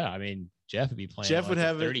gosh. Well, yeah. I mean, Jeff would be playing. Jeff would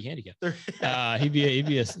have 30 handicap. He'd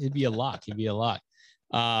be a lock.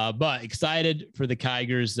 But excited for the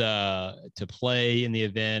Kigers to play in the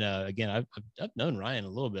event. Again, I've known Ryan a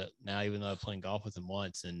little bit now, even though I'm playing golf with him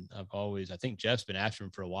once, and I think Jeff's been after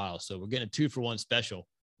him for a while. So we're getting a 2-for-1 special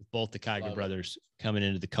with both the Kiger brothers coming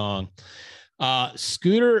into the Kong.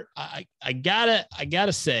 Scooter, I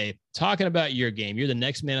gotta say, talking about your game, you're the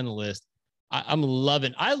next man on the list. I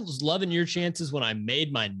was loving your chances when I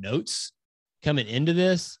made my notes coming into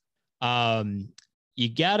this. You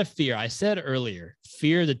gotta fear. I said earlier,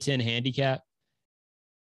 fear the 10 handicap.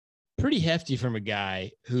 Pretty hefty from a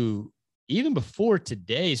guy who, even before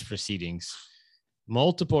today's proceedings,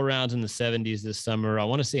 multiple rounds in the 70s this summer. I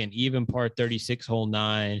want to say an even par 36 hole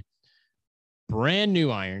 9, brand new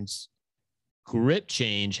irons. Grip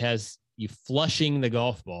change has you flushing the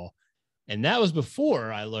golf ball. And that was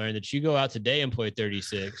before I learned that you go out today and play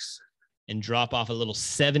 36 and drop off a little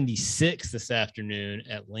 76 this afternoon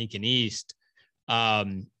at Lincoln East.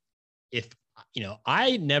 If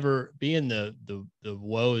I never, being the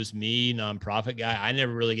woe is me nonprofit guy, I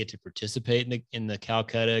never really get to participate in the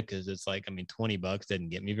Calcutta because it's like, $20 doesn't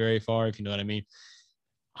get me very far, if you know what I mean.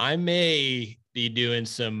 I may be doing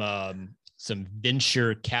some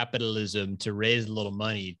venture capitalism to raise a little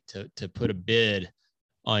money to put a bid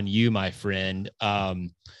on you, my friend.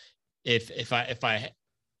 If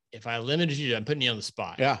I limited you to, I'm putting you on the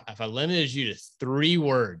spot. Yeah. If I limited you to 3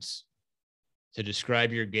 words to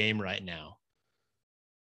describe your game right now,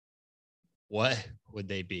 what would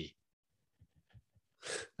they be?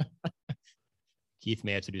 Keith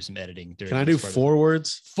may have to do some editing. Can I do 4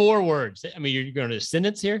 words? 4 words. You're going to do a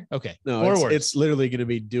sentence here? Okay. No, 4 words. It's literally going to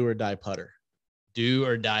be do or die putter. Do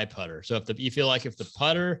or die putter. So you feel like if the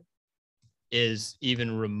putter is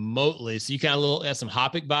even remotely, so you kind of have some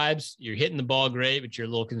Hoppick vibes. You're hitting the ball great, but you're a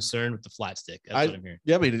little concerned with the flat stick. That's what I'm hearing.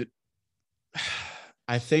 Yeah,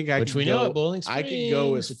 I think I can know at Bowling Springs, I can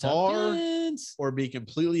go as far or be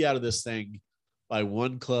completely out of this thing by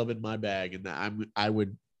 1 club in my bag, and I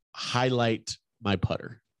would highlight my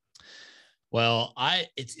putter. Well,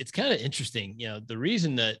 it's kind of interesting. The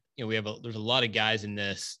reason that there's a lot of guys in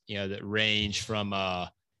this, that range from an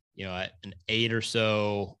 8 or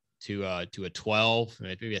so to a 12,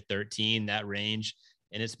 maybe a 13, that range.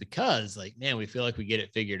 And it's because we feel like we get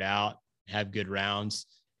it figured out, have good rounds.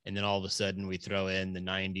 And then all of a sudden we throw in the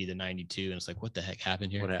 90, the 92. And it's like, what the heck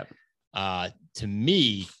happened here? What happened? To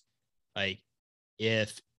me,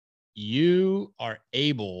 if you are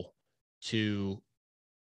able to,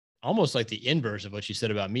 almost like the inverse of what you said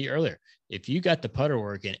about me earlier, if you got the putter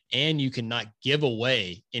working and you cannot give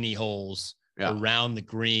away any holes around the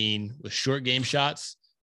green with short game shots,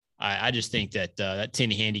 I just think that that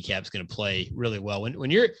 10 handicap is going to play really well.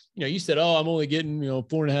 When you're, you said, oh, I'm only getting,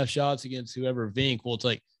 4.5 shots against whoever Vink. Well, it's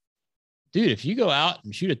like, dude, if you go out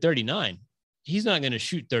and shoot a 39, he's not going to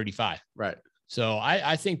shoot 35. Right. So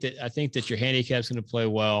I think that your handicap is going to play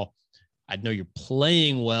well. I know you're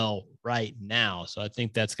playing well right now. So I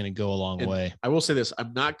think that's going to go a long way. I will say this.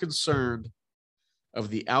 I'm not concerned of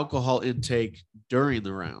the alcohol intake during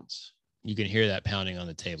the rounds. You can hear that pounding on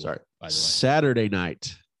the table. Sorry. By the way. Saturday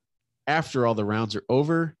night, after all the rounds are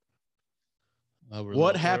over,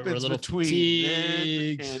 what happens between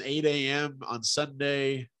then and 8 a.m. on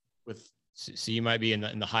Sunday with? So you might be in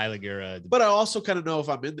the Heiliger. But I also kind of know if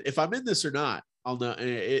I'm in this or not. I'll know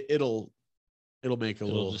it'll make a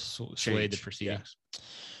little just sway the proceedings. Yeah.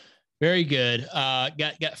 Very good.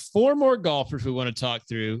 Got 4 more golfers we want to talk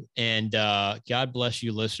through, and God bless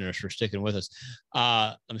you listeners for sticking with us.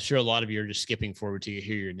 I'm sure a lot of you are just skipping forward to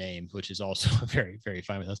hear your name, which is also very, very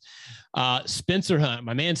fine with us. Spencer Hunt,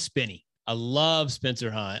 my man Spinny. I love Spencer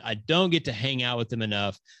Hunt. I don't get to hang out with him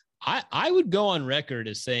enough. I would go on record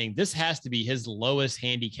as saying this has to be his lowest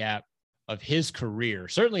handicap of his career,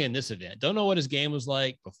 certainly in this event. Don't know what his game was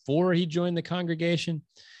like before he joined the congregation,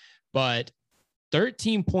 but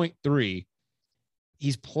 13.3,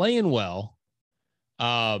 he's playing well.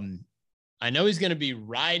 I know he's going to be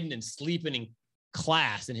riding and sleeping in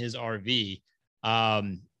class in his RV. He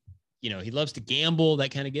loves to gamble.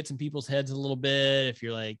 That kind of gets in people's heads a little bit. If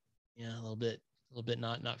you're like, a little bit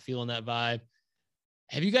not feeling that vibe.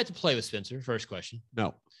 Have you got to play with Spencer? First question.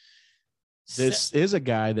 No. This is a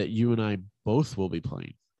guy that you and I both will be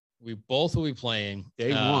playing. We both will be playing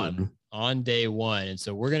day one. On day one. And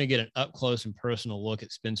so we're going to get an up close and personal look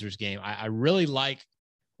at Spencer's game. I really like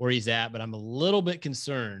where he's at, but I'm a little bit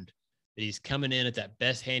concerned that he's coming in at that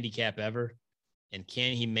best handicap ever. And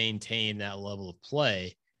can he maintain that level of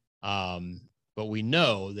play? But we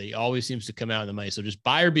know that he always seems to come out in the money. So just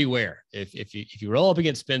buyer beware. If you roll up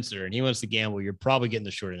against Spencer and he wants to gamble, you're probably getting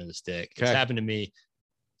the short end of the stick. Okay. It's happened to me.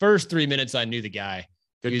 First 3 minutes, I knew the guy.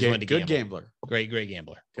 Good gambler. Great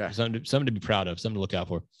gambler. Okay. Something to be proud of, something to look out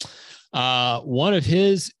for. One of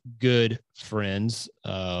his good friends,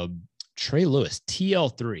 Trey Lewis,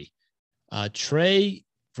 TL3. Trey,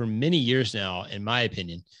 for many years now, in my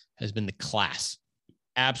opinion, has been the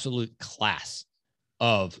absolute class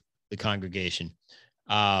of the congregation.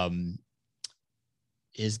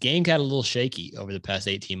 His game got a little shaky over the past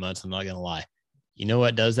 18 months. I'm not going to lie. You know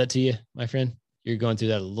what does that to you, my friend? You're going through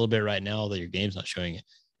that a little bit right now, although your game's not showing it.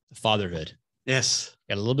 The fatherhood. Yes.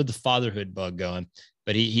 Got a little bit of the fatherhood bug going,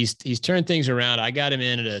 but he's turned things around. I got him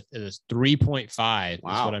in at a 3.5.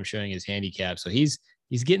 Wow. That's what I'm showing his handicap. So he's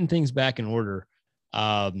getting things back in order.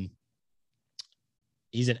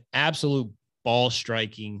 He's an absolute ball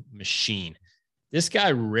striking machine. This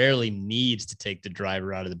guy rarely needs to take the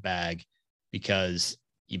driver out of the bag because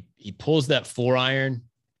he pulls that 4-iron.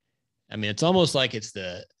 I mean, it's almost like it's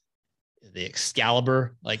the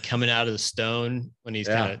Excalibur, like coming out of the stone when he's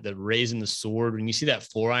kind of raising the sword. When you see that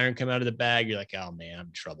 4-iron come out of the bag, you're like, oh man, I'm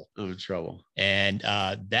in trouble. And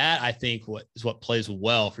that I think what plays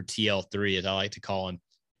well for TL3, as I like to call him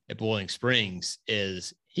at Boiling Springs,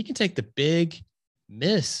 is he can take the big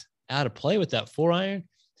miss out of play with that 4-iron.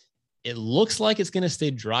 It looks like it's going to stay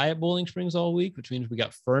dry at Boiling Springs all week, which means we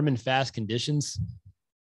got firm and fast conditions.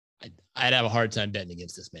 I'd have a hard time betting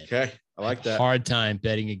against this man. Okay. I like that. Hard time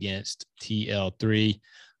betting against TL3.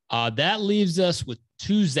 That leaves us with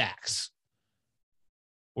 2 Zachs,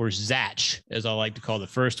 or Zach, as I like to call the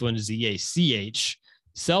first one, Z-A-C-H.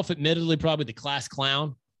 Self-admittedly, probably the class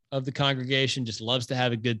clown of the congregation, just loves to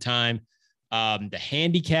have a good time. The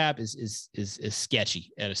handicap is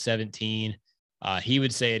sketchy at a 17. He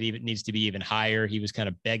would say it even needs to be even higher. He was kind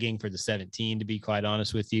of begging for the 17, to be quite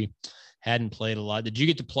honest with you. Hadn't played a lot. Did you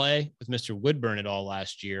get to play with Mr. Woodburn at all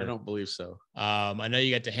last year? I don't believe so. I know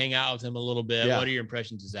you got to hang out with him a little bit. Yeah. What are your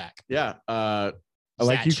impressions of Zach? Yeah.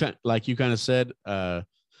 Like you kind of said,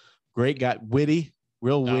 great guy, witty,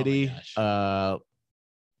 real witty,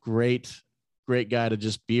 great guy to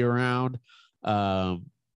just be around. I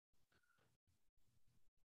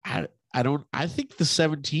think the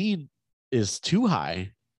 17 is too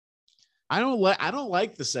high. I don't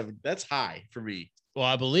like the 7. That's high for me. Well,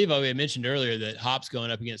 I believe I had mentioned earlier that Hop's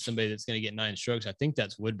going up against somebody that's going to get 9 strokes. I think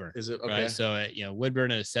that's Woodburn. Is it? Okay. Right? So,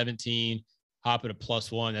 Woodburn at a 17, Hop at a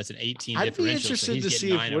 +1. That's an 18 I'd differential. Be interested to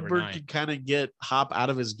see if Woodburn can kind of get Hop out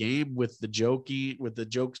of his game with the jokes,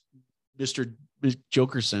 Mr.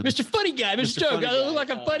 Jokerson. Mr. Funny Guy, Mr. Joke. I look like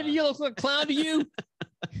I'm funny to you. I look like a clown to you.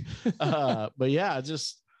 But yeah,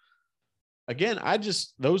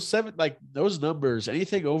 those 7, like those numbers,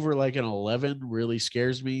 anything over like an 11 really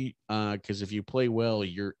scares me. Because if you play well,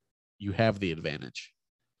 you're you have the advantage.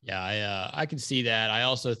 Yeah, I can see that. I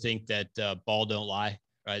also think that ball don't lie,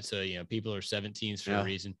 right? So, people are 17s for a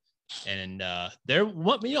reason. And I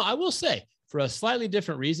will say, for a slightly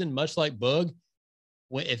different reason, much like Boog,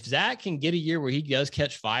 if Zach can get a year where he does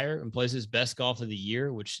catch fire and plays his best golf of the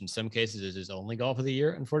year, which in some cases is his only golf of the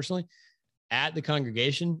year, unfortunately, at the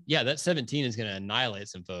Congregation, that 17 is going to annihilate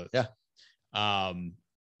some folks. Yeah. I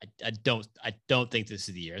don't think this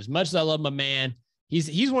is the year. As much as I love my man,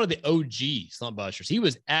 he's one of the OG slump busters. He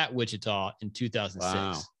was at Wichita in 2006.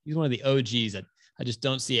 Wow. He's one of the OGs that I just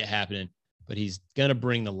don't see it happening, but he's going to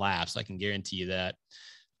bring the laughs. I can guarantee you that.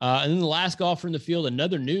 And then the last golfer in the field,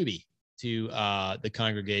 another newbie to the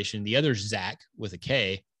Congregation, the other Zach with a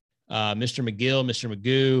K, Mr. McGill, Mr.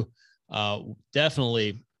 Magoo,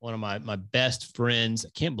 definitely one of my best friends. I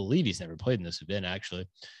can't believe he's never played in this event, actually.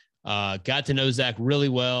 Got to know Zach really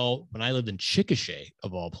well when I lived in Chickasha,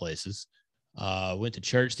 of all places. Went to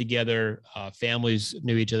church together. Families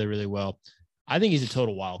knew each other really well. I think he's a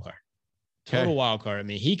total wild card. Total wild card. I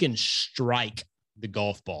mean, he can strike the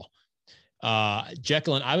golf ball.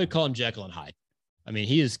 Jekyll, I would call him Jekyll and Hyde. I mean,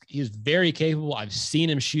 he is very capable. I've seen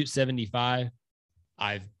him shoot 75.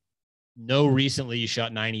 I've know recently he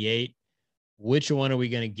shot 98. Which one are we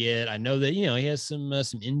going to get? I know that, he has some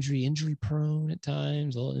injury prone at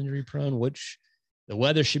times, a little injury prone, which the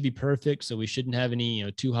weather should be perfect. So we shouldn't have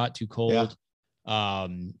any, too hot, too cold. Yeah.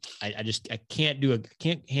 I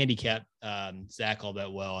can't handicap Zach all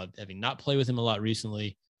that well. Having not played with him a lot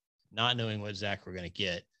recently, not knowing what Zach we're going to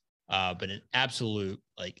get, but an absolute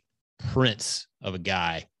prince of a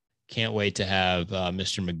guy. Can't wait to have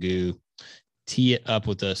Mr. Magoo tee it up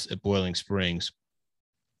with us at Boiling Springs.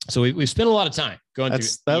 So we've spent a lot of time going through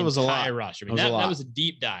the entire roster. I mean, that was a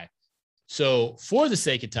deep dive. So for the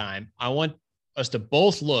sake of time, I want us to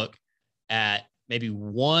both look at maybe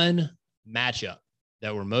one matchup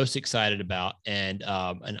that we're most excited about. And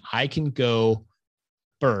I can go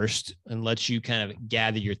first and let you kind of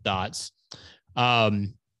gather your thoughts. I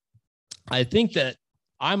think that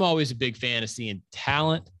I'm always a big fan of seeing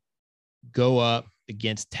talent go up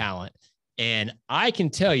against talent. And I can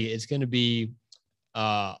tell you it's going to be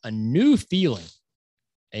a new feeling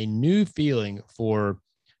for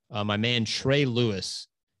my man Trey Lewis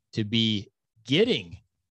to be getting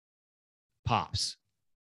pops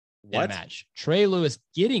in a match. Trey Lewis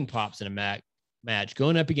getting pops in a match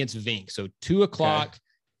going up against Vink. So 2:00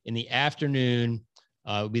 in the afternoon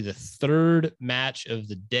will be the third match of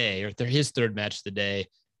the day, or his third match of the day.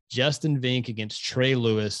 Justin Vink against Trey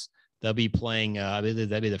Lewis. They'll be playing,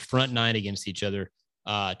 that'll be the front nine against each other.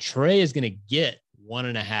 Trey is going to get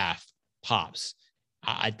 1.5 pops.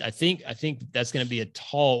 I think that's going to be a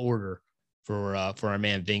tall order for our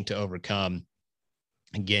man Vink to overcome.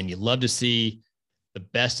 Again, you'd love to see the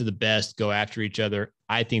best of the best go after each other.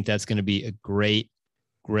 I think that's going to be a great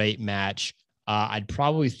match. I'd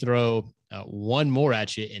probably throw one more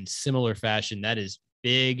at you in similar fashion. That is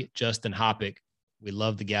big Justin Hoppick. We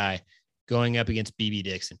love the guy going up against BB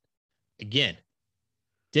Dixon. Again,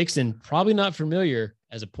 Dixon probably not familiar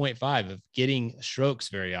as a 0.5 of getting strokes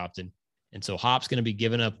very often. And so Hop's going to be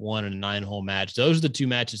giving up one in a 9-hole match. Those are the two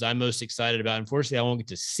matches I'm most excited about. Unfortunately, I won't get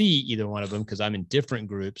to see either one of them because I'm in different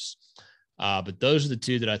groups. But those are the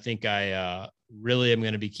two that I think I really am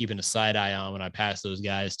going to be keeping a side eye on when I pass those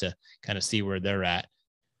guys to kind of see where they're at.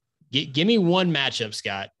 Give me one matchup,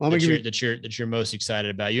 Scott, that you're most excited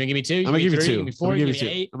about. You want to give me two? I'm going to give you two. Give me four, give me two.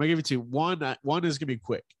 I'm going to give you two. One is going to be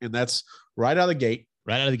quick, and that's right out of the gate.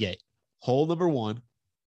 Right out of the gate. Hole number one.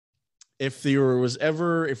 If we were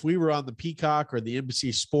on the Peacock or the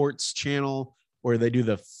NBC Sports channel where they do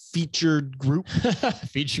the featured group,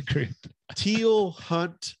 Teal,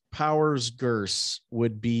 Hunt, Powers, Gurss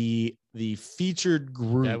would be the featured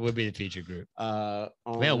group. That would be the featured group.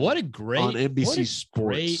 Man, what a great on NBC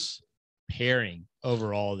Sports great pairing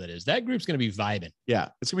overall that is. That group's going to be vibing. Yeah,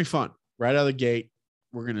 it's going to be fun. Right out of the gate,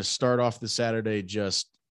 we're going to start off the Saturday just.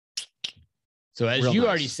 So as you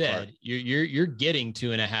already said, you're getting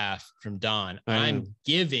 2.5 from Don. I'm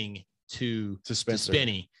giving to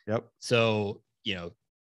Spinney. Yep. So,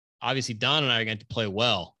 obviously Don and I are going to play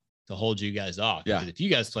well to hold you guys off. Yeah. Because if you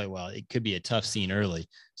guys play well, it could be a tough scene early.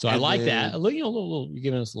 So I like that. You're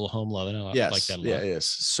giving us a little home love. I like that a lot. Yeah, yes.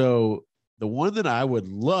 So the one that I would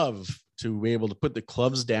love to be able to put the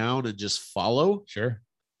clubs down and just follow. Sure.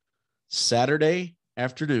 Saturday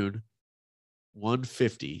afternoon,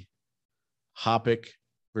 1:50. Hoppick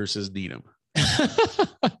versus Needham.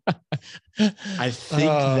 I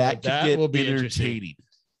think that will be entertaining.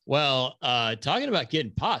 Well, talking about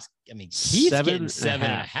getting pops, I mean, Keith's getting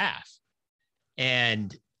 7.5.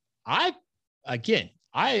 And I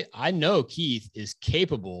know Keith is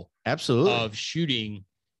capable Absolutely. of shooting.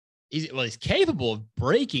 He's capable of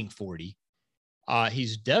breaking 40.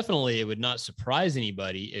 He's definitely, it would not surprise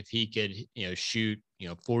anybody if he could, shoot,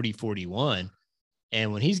 40, 41.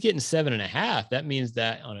 And when he's getting 7.5, that means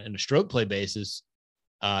that in a stroke play basis,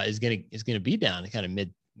 is going to be down to kind of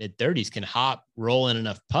mid 30s, can roll in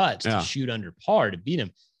enough putts to shoot under par to beat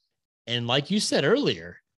him. And like you said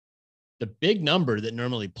earlier, the big number that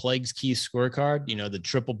normally plagues Keith's scorecard, the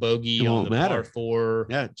triple bogey on the par 4,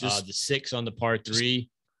 the 6 on the par 3.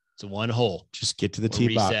 It's one hole. Just get to the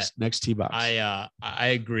tee box, next tee box. I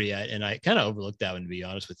agree. And I kind of overlooked that one, to be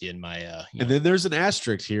honest with you, in my, and then there's an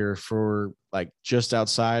asterisk here for like just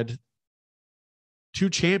outside 2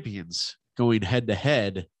 champions going head to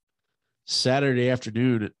head Saturday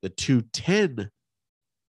afternoon at the 210.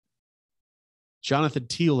 Jonathan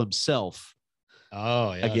Teal himself.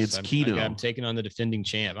 Oh, yeah. Against Keno. I'm taking on the defending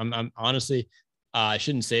champ. I'm honestly, I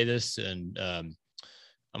shouldn't say this, and I'm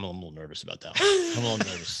a little nervous about that one. I'm a little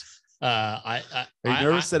nervous. Are you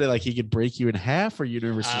nervous that he could break you in half, or are you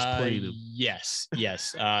nervous just playing him? Yes.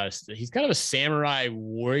 He's kind of a samurai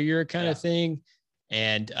warrior kind of thing,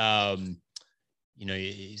 and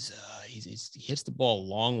he hits the ball a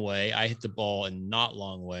long way. I hit the ball a not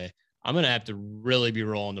long way. I'm gonna have to really be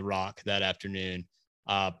rolling the rock that afternoon.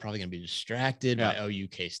 Probably gonna be distracted by OU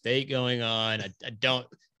K-State going on. I don't.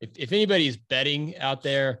 If anybody's betting out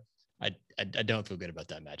there, I don't feel good about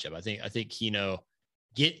that matchup. I think Keno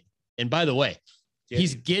and by the way,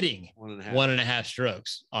 he's getting 1.5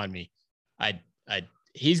 strokes on me.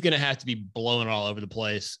 He's going to have to be blowing all over the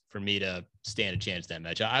place for me to stand a chance that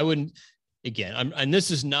match. I wouldn't, again, and this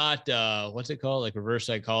is not, what's it called? Like reverse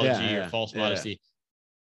psychology or false modesty.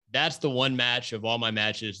 That's the one match of all my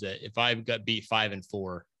matches that if I got beat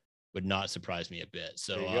 5-4 would not surprise me a bit.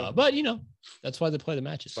 So, but that's why they play the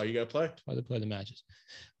matches. That's why you got to play. That's why they play the matches.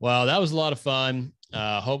 Well, that was a lot of fun.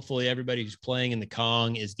 Hopefully everybody who's playing in the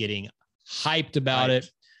Kong is getting hyped about it.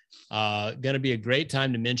 Going to be a great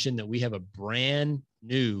time to mention that we have a brand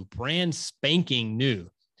spanking new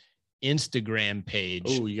Instagram page.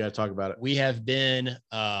 Oh, you got to talk about it. We have been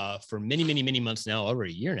for many, many, many months now, over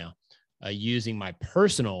a year now, using my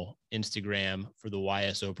personal Instagram for the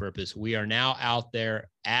YSO purpose. We are now out there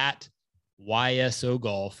at YSO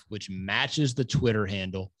Golf, which matches the Twitter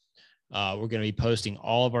handle. We're going to be posting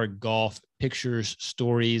all of our golf pictures,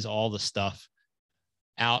 stories, all the stuff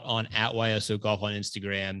out on at YSO Golf on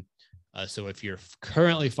Instagram. So if you're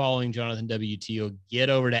currently following Jonathan WTO, get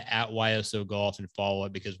over to at YSO Golf and follow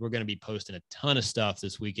it, because we're going to be posting a ton of stuff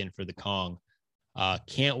this weekend for the Kong.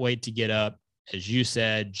 Can't wait to get up. As you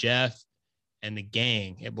said, Jeff and the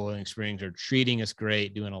gang at Boiling Springs are treating us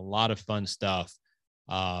great, doing a lot of fun stuff.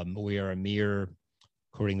 We are a mere,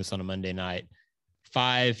 recording this on a Monday night,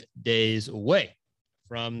 5 days away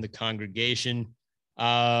from the congregation.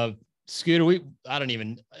 Scooter,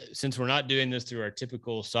 since we're not doing this through our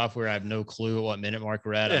typical software, I have no clue what minute mark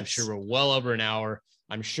we're at. Yes. I'm sure we're well over an hour.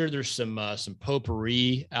 I'm sure there's some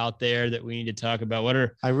potpourri out there that we need to talk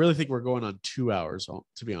about. I really think we're going on 2 hours,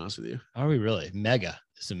 to be honest with you. Are we really? Mega.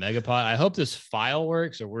 It's a mega pod. I hope this file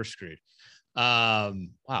works or we're screwed. Wow.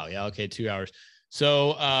 Yeah. Okay. 2 hours.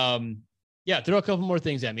 So, throw a couple more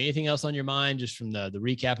things at me. Anything else on your mind, just from the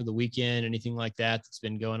recap of the weekend, anything like that's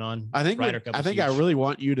been going on? I think I really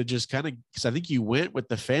want you to just kind of, because I think you went with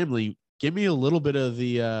the family. Give me a little bit of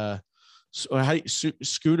the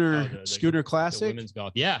Schooner Classic, the women's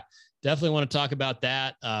golf. Yeah, definitely want to talk about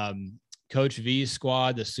that. Coach V's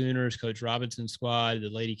squad, the Sooners, Coach Robinson's squad, the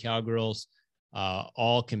Lady Cowgirls,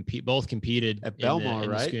 both competed at Belmar,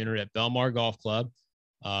 right? Schooner at Belmar Golf Club.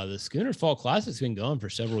 The Schooner Fall Classic has been going for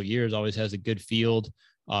several years, always has a good field,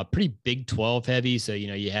 pretty Big 12 heavy. So,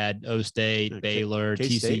 you had O-State, Baylor,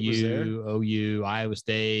 TCU, OU, Iowa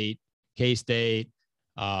State, K-State.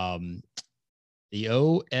 The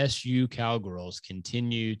OSU Cowgirls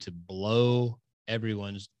continue to blow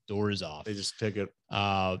everyone's doors off. They just take it.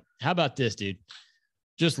 How about this, dude?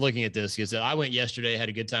 Just looking at this, because I went yesterday, had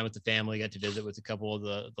a good time with the family, got to visit with a couple of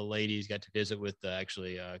the ladies, got to visit with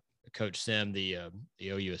Coach Sim, the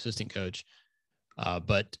OU assistant coach.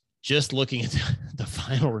 But just looking at the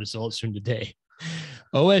final results from today,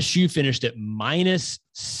 OSU finished at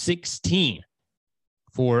 -16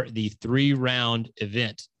 for the 3-round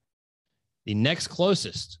event. The next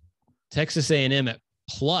closest, Texas A&M at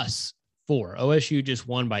 +4. OSU just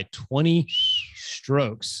won by 20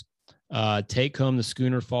 strokes. Take home the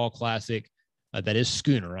Schooner Fall Classic. That is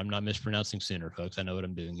Schooner. I'm not mispronouncing Sooner, folks. I know what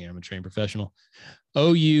I'm doing here. I'm a trained professional.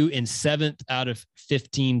 OU in 7th out of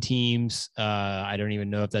 15 teams. I don't even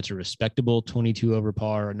know if that's a respectable 22 over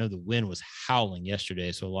par. I know the wind was howling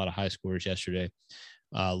yesterday, so a lot of high scores yesterday.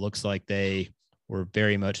 Looks like they we're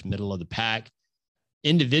very much middle of the pack.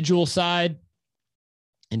 Individual side,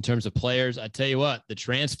 in terms of players, I tell you what, the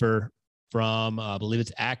transfer from, I believe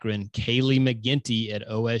it's Akron, Kaylee McGinty at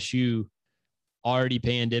OSU, already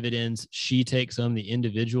paying dividends. She takes on the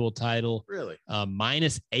individual title. Really?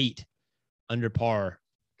 -8 under par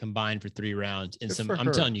combined for 3 rounds in some,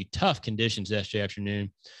 I'm telling you, tough conditions yesterday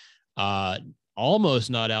afternoon. Almost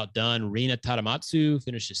not outdone. Rina Tadamatsu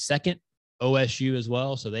finishes second, OSU as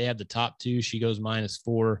well. So they have the top 2. She goes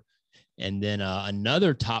 -4. And then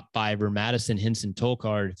another top 5er, Madison Henson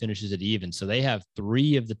Tolkard, finishes it even. So they have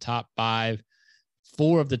 3 of the top 5,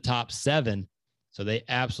 4 of the top 7. So they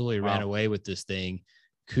absolutely ran away with this thing.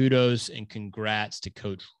 Kudos and congrats to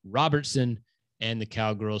Coach Robertson and the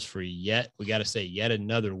Cowgirls for yet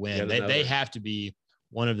another win. They have to be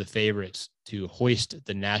one of the favorites to hoist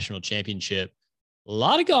the national championship. A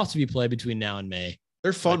lot of golf to be played between now and May.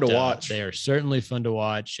 They're fun to watch. They are certainly fun to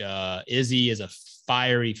watch. Izzy is a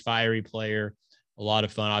fiery player. A lot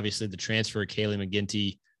of fun. Obviously, the transfer, Kaylee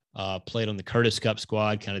McGinty, played on the Curtis Cup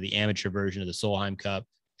squad, kind of the amateur version of the Solheim Cup.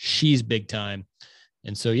 She's big time.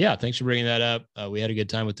 And so, yeah, thanks for bringing that up. We had a good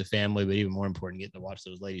time with the family, but even more important, getting to watch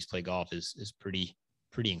those ladies play golf is pretty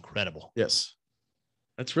incredible. Yes.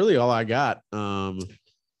 That's really all I got.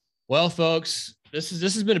 Well, folks, this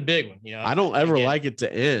has been a big one. You know, I don't ever like it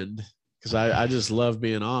to end, because I just love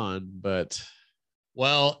being on, but.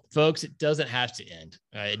 Well, folks, it doesn't have to end.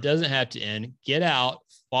 It doesn't have to end. Get out,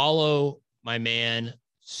 follow my man,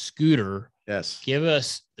 Scooter. Yes. Give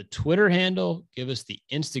us the Twitter handle, give us the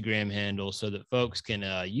Instagram handle so that folks can,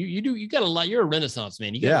 you got a lot. You're a Renaissance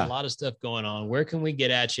man. You got a lot of stuff going on. Where can we get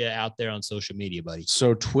at you out there on social media, buddy?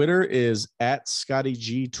 So Twitter is at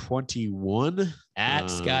ScottyG21. At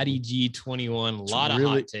ScottyG21. A lot of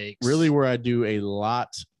hot takes. Really where I do a lot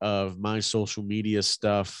of my social media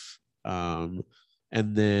stuff.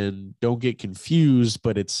 And then don't get confused,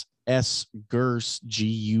 but it's Gurss, Gurss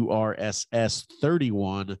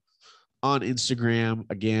 31 on Instagram.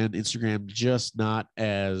 Again, Instagram just not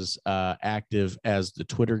as active as the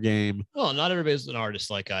Twitter game. Well, not everybody's an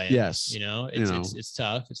artist like I am. Yes, it's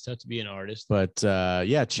tough. It's tough to be an artist. But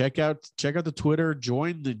check out the Twitter.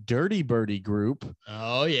 Join the Dirty Birdie group.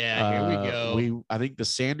 Oh yeah, here we go. I think the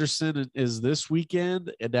Sanderson is this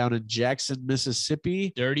weekend down in Jackson,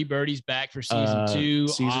 Mississippi. Dirty Birdie's back for season 2.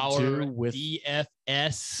 Season 2 with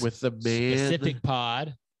DFS with the man specific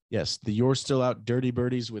pod. Yes, the You're Still Out Dirty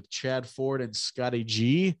Birdies with Chad Ford and Scotty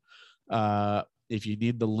G. If you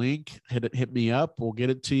need the link, hit me up. We'll get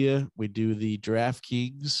it to you. We do the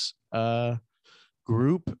DraftKings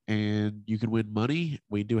group, and you can win money.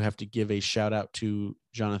 We do have to give a shout out to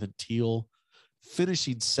Jonathan Teal,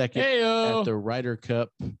 finishing second at the Ryder Cup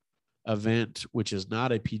event, which is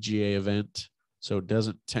not a PGA event, so it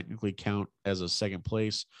doesn't technically count as a second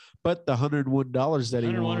place. But the $101 that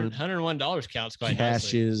he won, $101 counts quite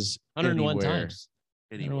cashes 101 anywhere, times.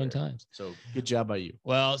 101 times. So good job by you.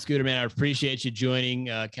 Well, Scooter, man, I appreciate you joining,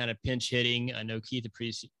 kind of pinch hitting. I know Keith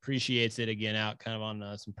appreciates it, again, out kind of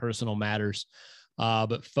on some personal matters.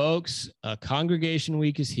 But folks, Congregation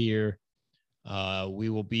Week is here. We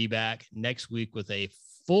will be back next week with a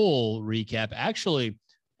full recap, actually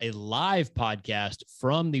a live podcast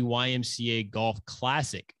from the YMCA Golf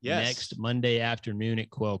Classic next Monday afternoon at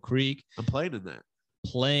Quail Creek. I'm playing in that.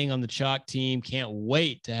 Playing on the chalk team. Can't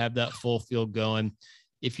wait to have that full field going.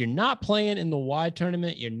 If you're not playing in the Y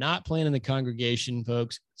tournament, you're not playing in the Congregation,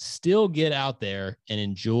 folks, still get out there and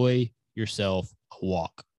enjoy yourself a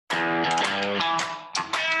walk.